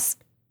guess,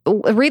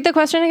 read the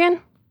question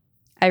again.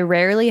 I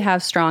rarely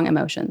have strong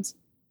emotions.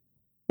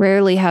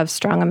 Rarely have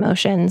strong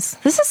emotions.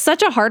 This is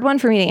such a hard one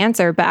for me to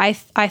answer, but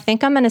I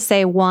think I'm going to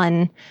say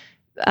 1,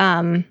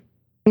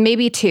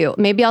 maybe 2.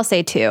 Maybe I'll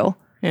say 2.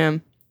 Yeah.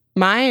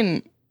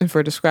 Mine, if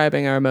we're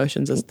describing our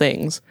emotions as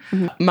things,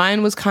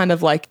 mine was kind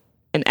of like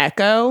an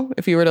echo.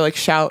 If you were to like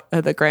shout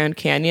at the Grand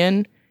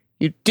Canyon,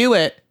 you do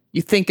it,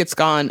 you think it's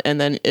gone, and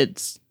then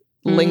it's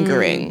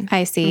lingering.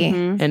 I see.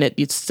 And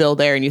it's still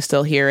there and you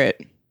still hear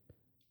it.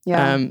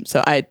 Yeah.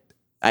 So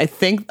I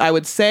think I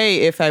would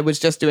say if I was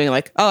just doing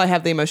like, oh, I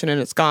have the emotion and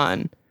it's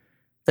gone,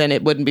 then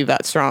it wouldn't be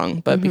that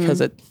strong. But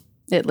because it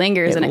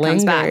lingers and it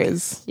comes back.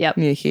 Yep.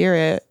 You hear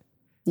it.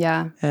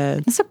 Yeah.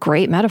 That's a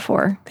great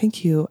metaphor.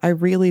 Thank you. I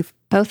really.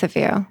 Both of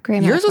you.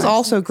 Great Yours was metaphors.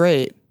 also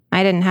great.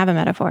 I didn't have a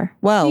metaphor.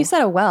 Well, You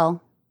said a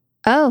well.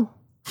 Oh,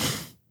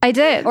 I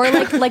did. Or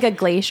like a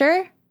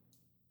glacier.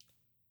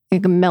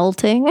 Like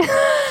melting.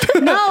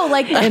 No,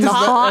 like as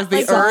top, the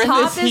like earth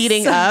top is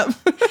heating up.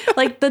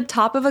 Like the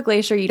top of a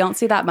glacier, you don't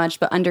see that much,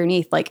 but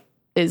underneath like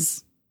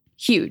is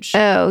huge.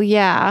 Oh,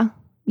 yeah.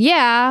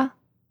 Yeah.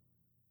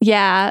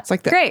 Yeah. It's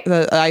like Great.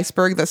 the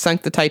iceberg that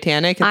sunk the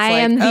Titanic. It's I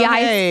like, am the oh,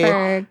 hey,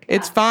 iceberg.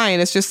 it's fine.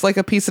 It's just like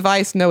a piece of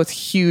ice. No, it's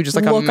huge. It's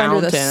like a Look mountain.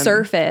 under the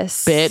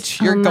surface.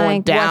 Bitch, you're Oh going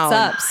my- down.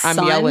 What's up, I'm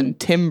son? yelling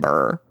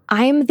timber.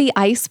 I'm the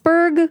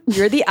iceberg.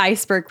 You're the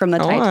iceberg from the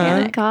Oh, Oh my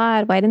Titanic.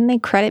 God. Why didn't they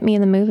credit me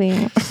in the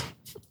movie?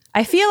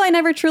 I feel I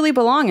never truly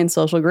belong in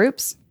social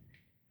groups.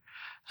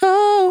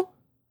 Oh,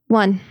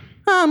 1.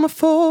 I'm a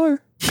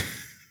 4.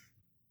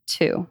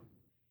 2.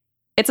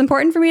 It's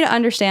important for me to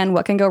understand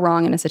what can go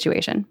wrong in a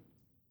situation.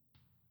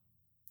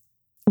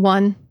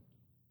 1.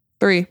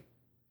 3.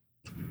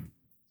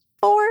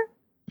 4.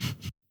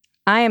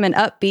 I am an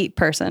upbeat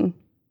person.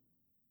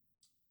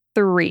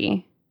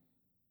 3.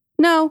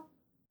 No.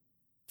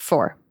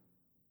 4.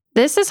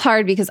 This is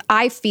hard because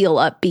I feel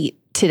upbeat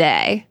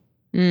today,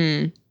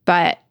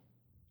 but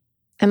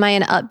am I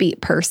an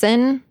upbeat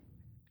person?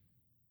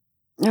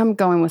 I'm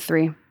going with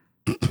 3.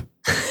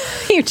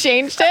 You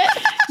changed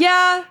it?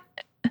 Yeah.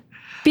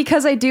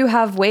 Because I do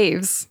have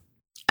waves.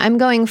 I'm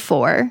going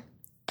 4.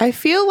 I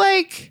feel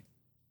like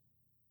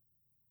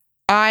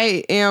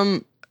I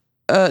am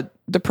a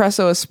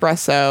depresso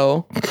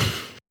espresso,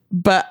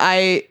 but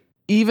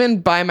even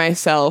by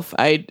myself,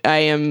 I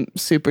am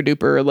super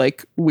duper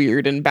like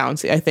weird and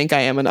bouncy. I think I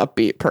am an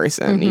upbeat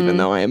person, even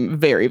though I am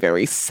very,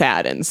 very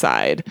sad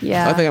inside.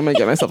 Yeah. So I think I'm gonna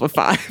give myself a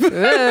 5.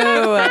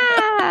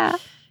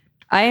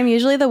 I am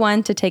usually the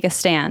one to take a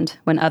stand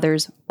when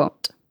others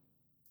won't.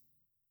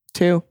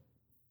 2.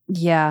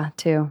 Yeah,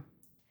 2.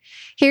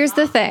 Here's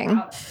the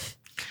thing.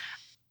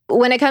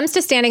 When it comes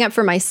to standing up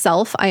for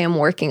myself, I am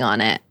working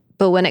on it.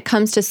 But when it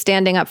comes to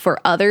standing up for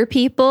other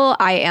people,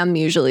 I am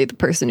usually the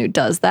person who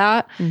does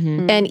that.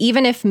 And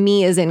even if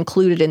me is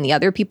included in the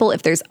other people,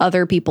 if there's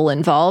other people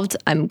involved,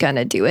 I'm going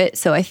to do it.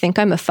 So I think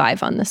I'm a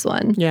 5 on this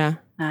one. Yeah.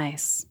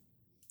 Nice.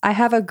 I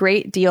have a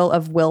great deal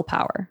of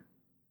willpower.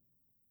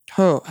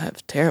 Oh, I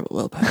have terrible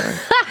willpower.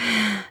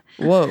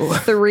 Whoa.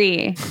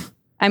 3.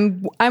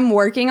 I'm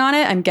working on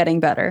it. I'm getting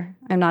better.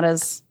 I'm not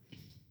as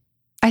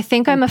I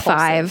think I'm a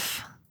Impulsive.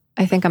 5.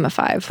 I think I'm a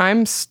 5.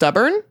 I'm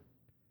stubborn,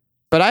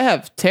 but I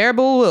have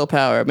terrible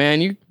willpower,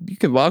 man. You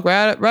can walk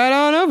right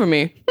on over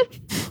me.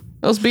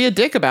 Let's be a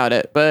dick about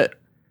it, but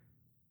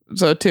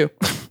so 2.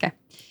 okay.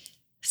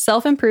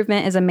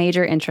 Self-improvement is a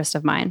major interest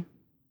of mine.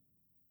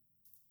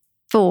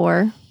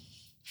 4.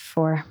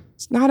 4.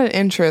 It's not an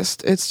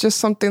interest. It's just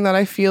something that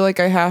I feel like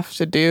I have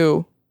to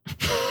do. You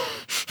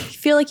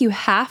feel like you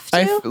have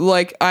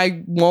to?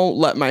 I won't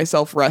let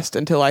myself rest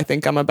until I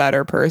think I'm a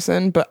better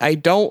person, but I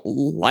don't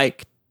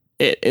like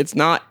it. It's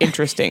not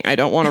interesting. I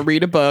don't want to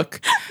read a book.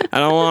 I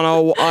don't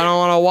want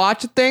to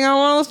watch a thing. I don't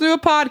want to listen to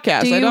a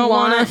podcast. Do I you don't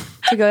want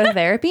to go to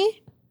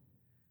therapy?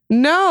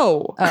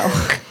 No.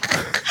 Oh.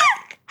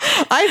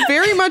 I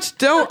very much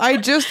don't. I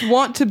just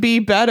want to be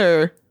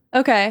better.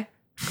 Okay.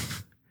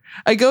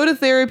 I go to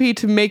therapy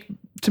to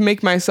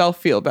make myself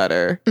feel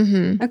better,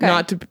 Okay.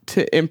 not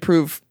to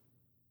improve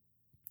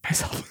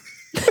myself.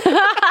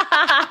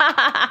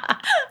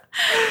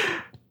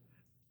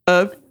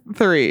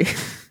 3.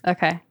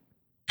 Okay.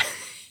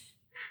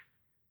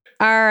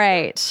 All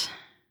right.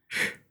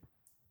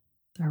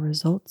 The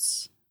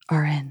results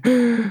are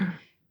in.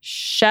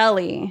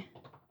 Shelly,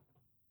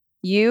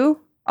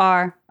 you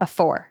are a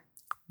 4.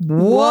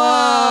 Whoa.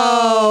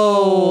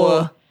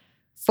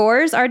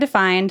 4s are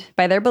defined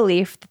by their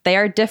belief that they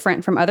are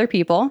different from other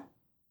people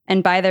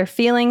and by their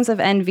feelings of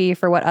envy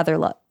for what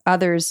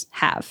others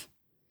have.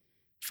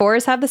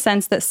 4s have the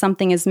sense that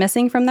something is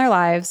missing from their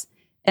lives,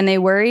 and they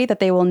worry that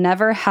they will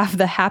never have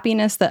the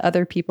happiness that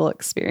other people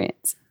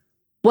experience.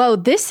 Whoa,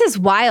 this is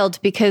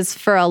wild because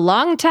for a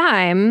long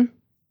time,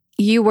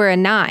 you were a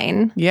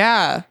 9,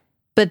 Yeah.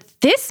 but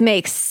this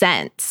makes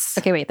sense.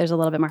 Okay, wait, there's a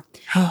little bit more.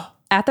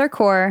 At their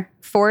core,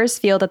 4s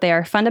feel that they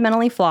are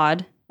fundamentally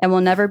flawed and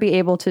will never be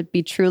able to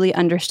be truly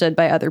understood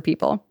by other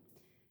people.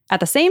 At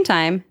the same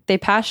time, they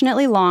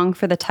passionately long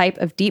for the type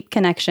of deep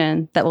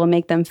connection that will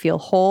make them feel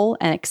whole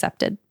and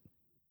accepted.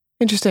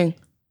 Interesting.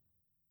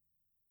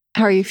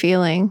 How are you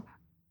feeling?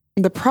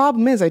 The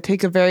problem is I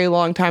take a very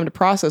long time to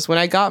process. When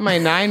I got my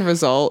 9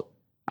 result,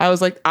 I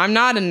was like, I'm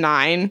not a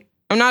 9.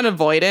 I'm not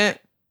avoidant.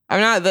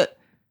 I'm not the...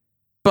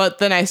 But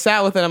then I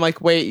sat with it. I'm like,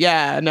 wait,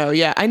 yeah, no,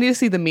 yeah. I need to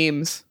see the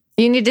memes.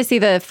 You need to see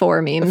the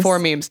 4 memes. The 4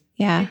 memes.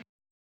 Yeah.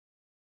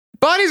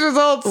 Bonnie's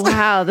results.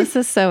 Wow, this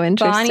is so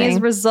interesting. Bonnie's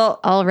result.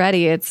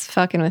 Already, it's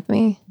fucking with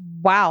me.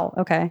 Wow.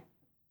 Okay.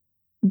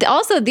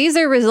 Also, these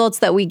are results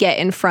that we get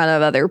in front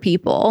of other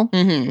people.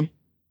 Mm-hmm.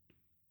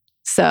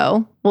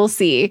 So we'll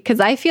see. Because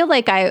I feel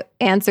like I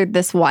answered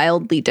this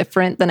wildly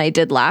different than I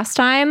did last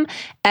time.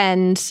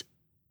 And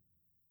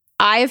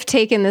I've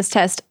taken this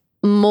test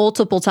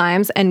multiple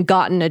times and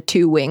gotten a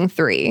 2-wing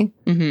 3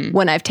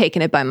 when I've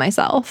taken it by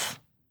myself.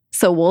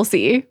 So we'll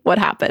see what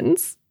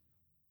happens.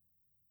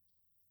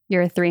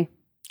 You're a 3.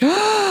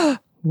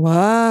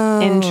 Wow.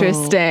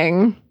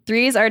 Interesting.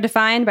 3s are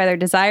defined by their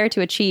desire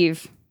to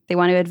achieve. They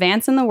want to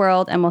advance in the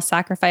world and will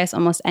sacrifice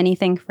almost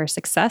anything for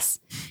success,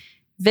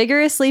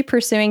 vigorously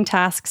pursuing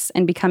tasks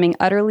and becoming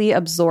utterly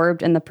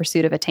absorbed in the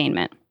pursuit of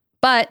attainment.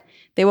 But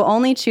they will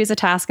only choose a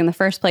task in the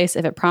first place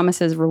if it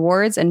promises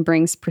rewards and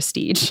brings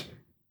prestige.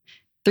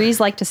 3s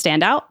like to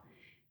stand out.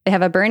 They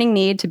have a burning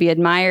need to be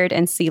admired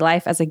and see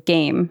life as a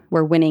game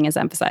where winning is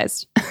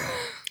emphasized.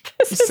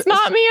 This is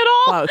not me at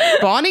all. Wow.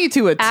 Bonnie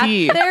to a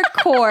T. At their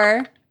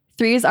core,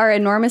 3s are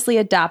enormously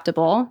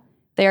adaptable.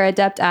 They are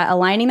adept at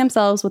aligning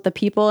themselves with the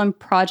people and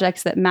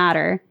projects that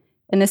matter,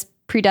 and this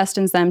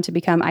predestines them to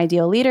become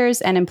ideal leaders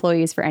and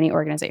employees for any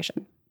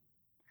organization.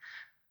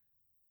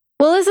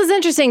 Well, this is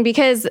interesting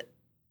because,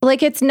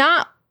 like, it's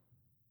not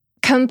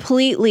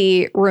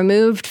completely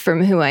removed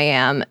from who I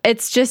am.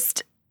 It's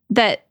just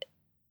that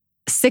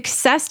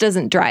success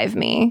doesn't drive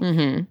me.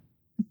 Mm-hmm.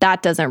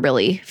 That doesn't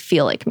really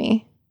feel like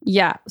me.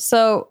 Yeah,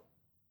 so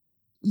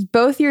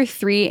both your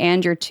 3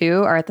 and your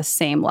 2 are at the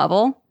same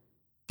level.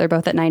 They're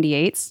both at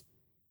 98s,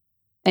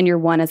 and your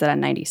 1 is at a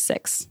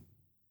 96.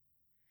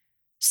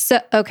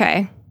 So,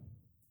 okay.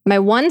 My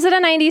 1's at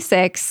a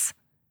 96.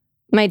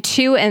 My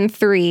 2 and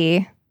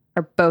 3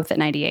 Are both at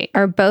 98.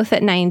 are both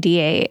at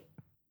 98.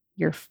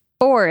 Your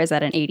 4 is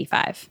at an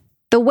 85.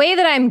 The way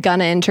that I'm going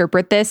to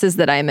interpret this is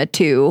that I'm a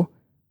 2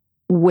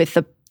 with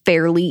a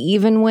fairly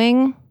even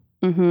wing.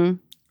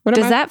 Mm-hmm.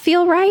 Does that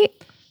feel right?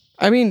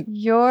 I mean,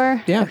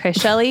 Yeah. Okay,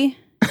 Shelly.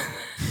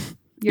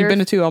 you've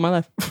been a 2 all my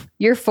life.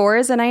 Your 4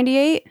 is a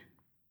 98.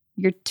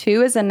 Your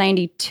 2 is a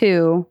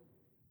 92.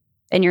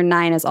 And your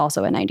 9 is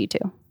also a 92.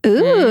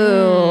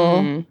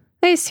 Ooh.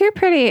 Nice. You're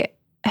pretty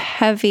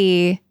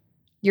heavy.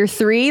 Your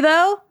 3,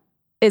 though,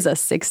 is a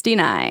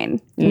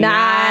 69.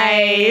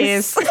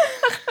 Nice.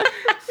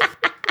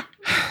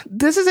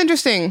 This is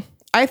interesting.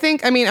 I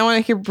want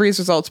to hear Bree's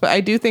results, but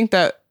I do think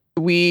that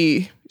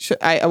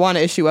I want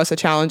to issue us a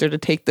challenger to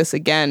take this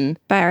again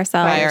By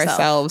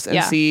ourselves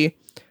and see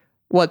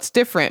what's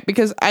different.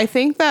 Because I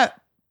think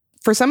that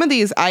for some of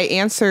these, I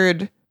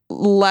answered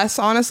less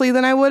honestly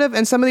than I would have.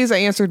 And some of these I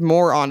answered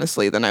more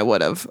honestly than I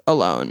would have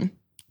alone.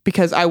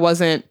 Because I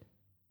wasn't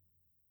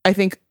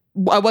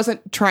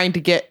trying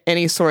to get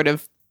any sort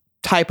of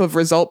type of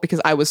result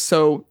because I was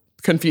so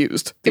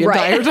confused the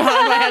entire time.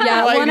 I had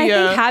no and I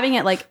idea. think having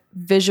it like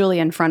visually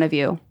in front of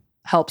you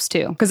helps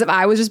too. Because if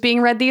I was just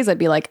being read these, I'd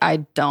be like,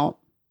 I don't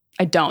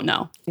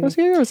know. Let's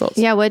hear your results.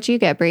 Yeah, what'd you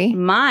get, Bree?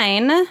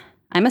 Mine,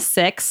 I'm a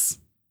 6.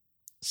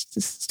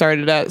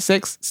 Started at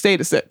 6,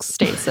 stayed at 6.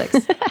 Stayed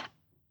 6.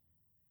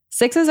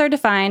 6s are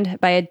defined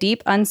by a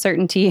deep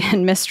uncertainty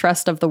and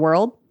mistrust of the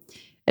world,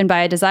 and by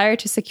a desire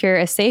to secure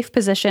a safe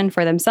position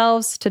for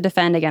themselves to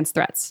defend against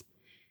threats.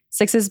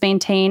 6s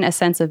maintain a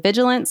sense of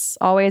vigilance,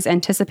 always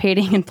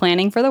anticipating and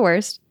planning for the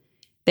worst.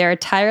 They are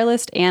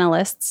tireless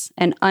analysts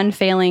and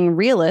unfailing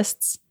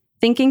realists,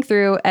 thinking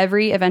through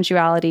every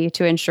eventuality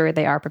to ensure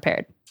they are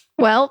prepared.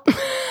 Well,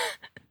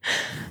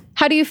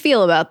 how do you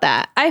feel about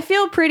that? I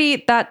feel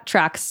that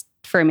tracks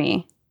for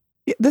me.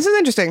 This is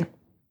interesting.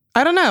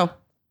 I don't know.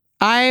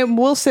 I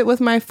will sit with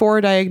my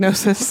 4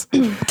 diagnosis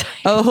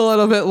a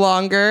little bit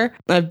longer.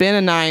 I've been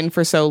a 9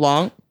 for so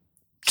long.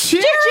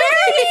 Jerry!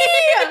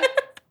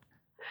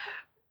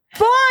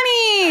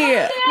 Bonnie!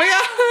 Oh my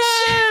God.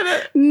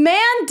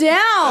 Man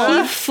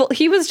down.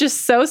 He was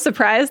just so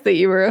surprised that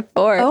you were a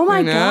 4. Oh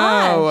my No.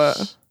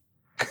 gosh.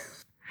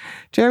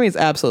 Jeremy's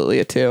absolutely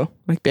a 2.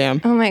 Like,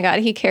 damn. Oh my God,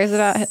 he cares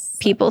about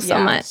people so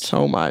Yeah. much.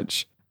 So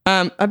much.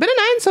 I've been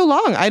a 9 so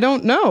long. I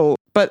don't know.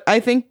 But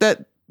I think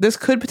that this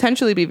could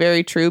potentially be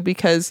very true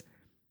because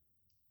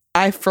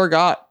I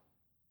forgot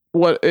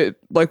what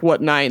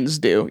 9s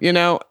do. You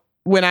know,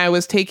 when I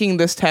was taking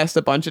this test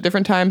a bunch of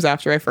different times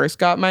after I first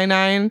got my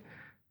 9,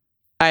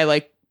 I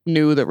like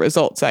knew the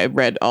results. I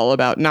read all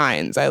about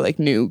 9s. I like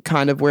knew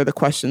kind of where the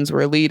questions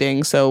were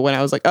leading. So when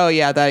I was like, oh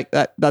yeah,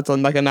 that's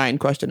like a 9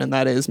 question and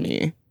that is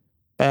me.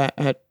 But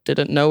I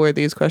didn't know where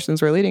these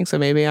questions were leading. So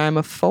maybe I'm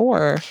a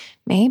 4.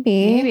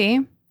 Maybe.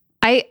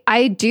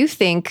 I do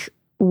think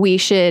we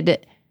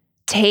should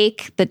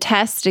take the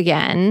test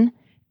again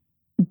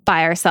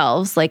by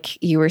ourselves,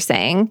 like you were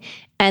saying.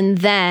 And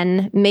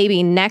then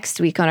maybe next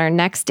week on our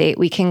next date,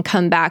 we can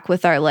come back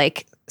with our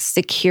like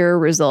secure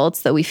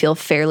results that we feel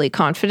fairly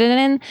confident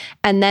in,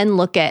 and then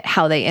look at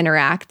how they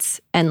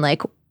interact and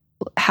like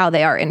how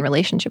they are in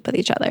relationship with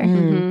each other.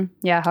 Mm-hmm.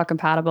 Yeah, how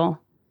compatible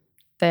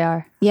they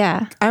are.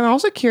 Yeah. I'm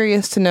also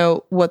curious to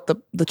know what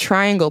the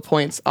triangle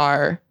points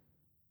are.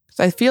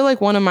 So I feel like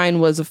one of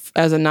mine was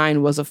as a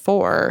 9 was a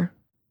 4.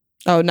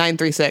 Oh,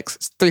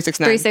 936.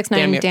 369.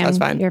 369. Damn, that's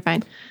fine. You're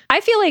fine.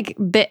 I feel like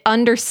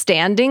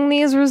understanding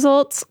these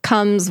results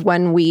comes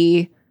when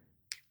we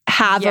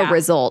have a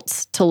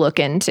result to look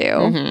into.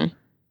 Mm-hmm.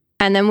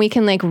 And then we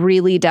can like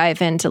really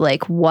dive into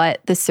like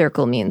what the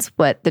circle means,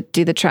 what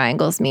do the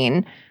triangles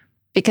mean?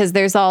 Because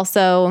there's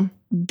also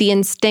the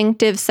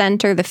instinctive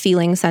center, the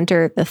feeling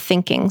center, the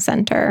thinking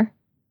center.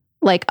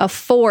 Like a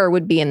 4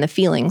 would be in the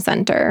feeling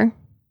center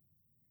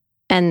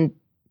and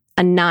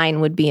a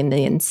 9 would be in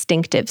the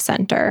instinctive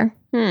center.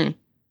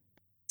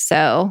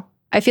 So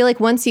I feel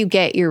like once you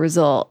get your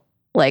result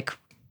like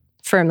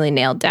firmly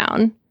nailed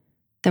down,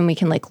 then we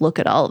can like look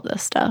at all of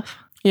this stuff.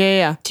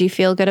 Yeah. Do you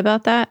feel good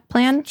about that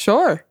plan?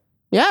 Sure.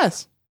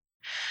 Yes.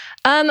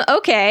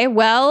 Okay.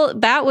 Well,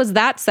 that was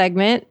that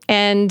segment,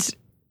 and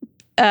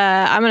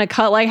I'm gonna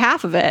cut like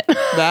half of it.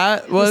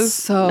 That was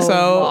so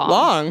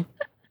long.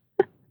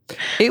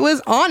 It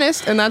was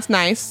honest, and that's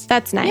nice.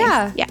 That's nice.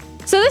 Yeah.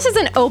 So this is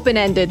an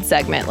open-ended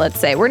segment, let's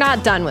say. We're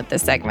not done with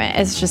this segment.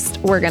 It's just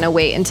we're going to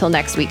wait until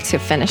next week to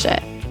finish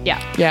it.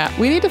 Yeah.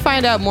 We need to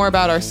find out more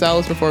about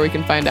ourselves before we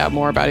can find out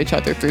more about each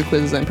other through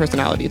quizzes and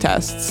personality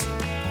tests.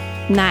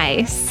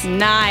 Nice.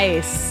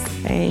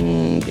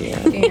 Thank you.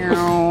 You're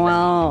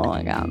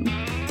welcome.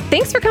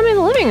 Thanks for coming to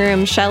the living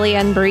room, Shelly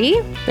and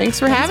Bree. Thanks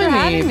for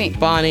having me,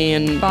 Bonnie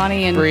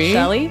and Bree.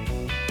 Shelly.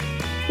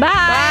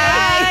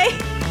 Bye.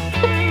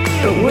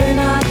 But we're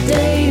not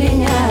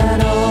dating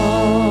at all.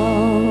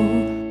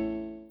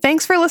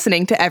 Thanks for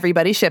listening to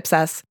Everybody Ships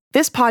Us.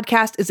 This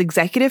podcast is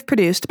executive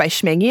produced by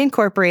Schmangy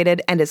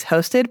Incorporated and is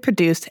hosted,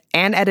 produced,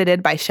 and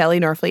edited by Shelly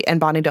Norfleet and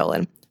Bonnie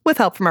Dolan, with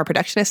help from our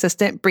production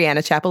assistant,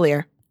 Brianna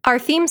Chapelier. Our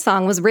theme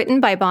song was written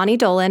by Bonnie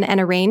Dolan and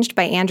arranged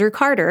by Andrew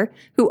Carter,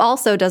 who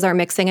also does our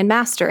mixing and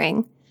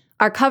mastering.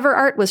 Our cover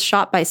art was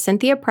shot by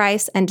Cynthia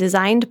Price and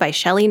designed by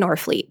Shelly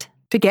Norfleet.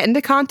 To get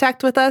into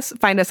contact with us,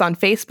 find us on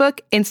Facebook,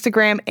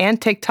 Instagram,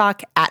 and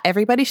TikTok at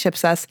Everybody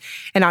Ships Us,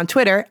 and on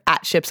Twitter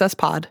at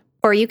ShipsUsPod.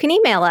 Or you can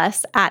email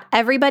us at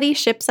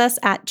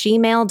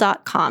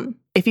everybodyshipsus@gmail.com.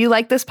 If you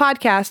like this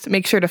podcast,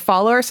 make sure to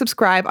follow or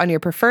subscribe on your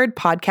preferred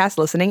podcast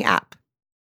listening app.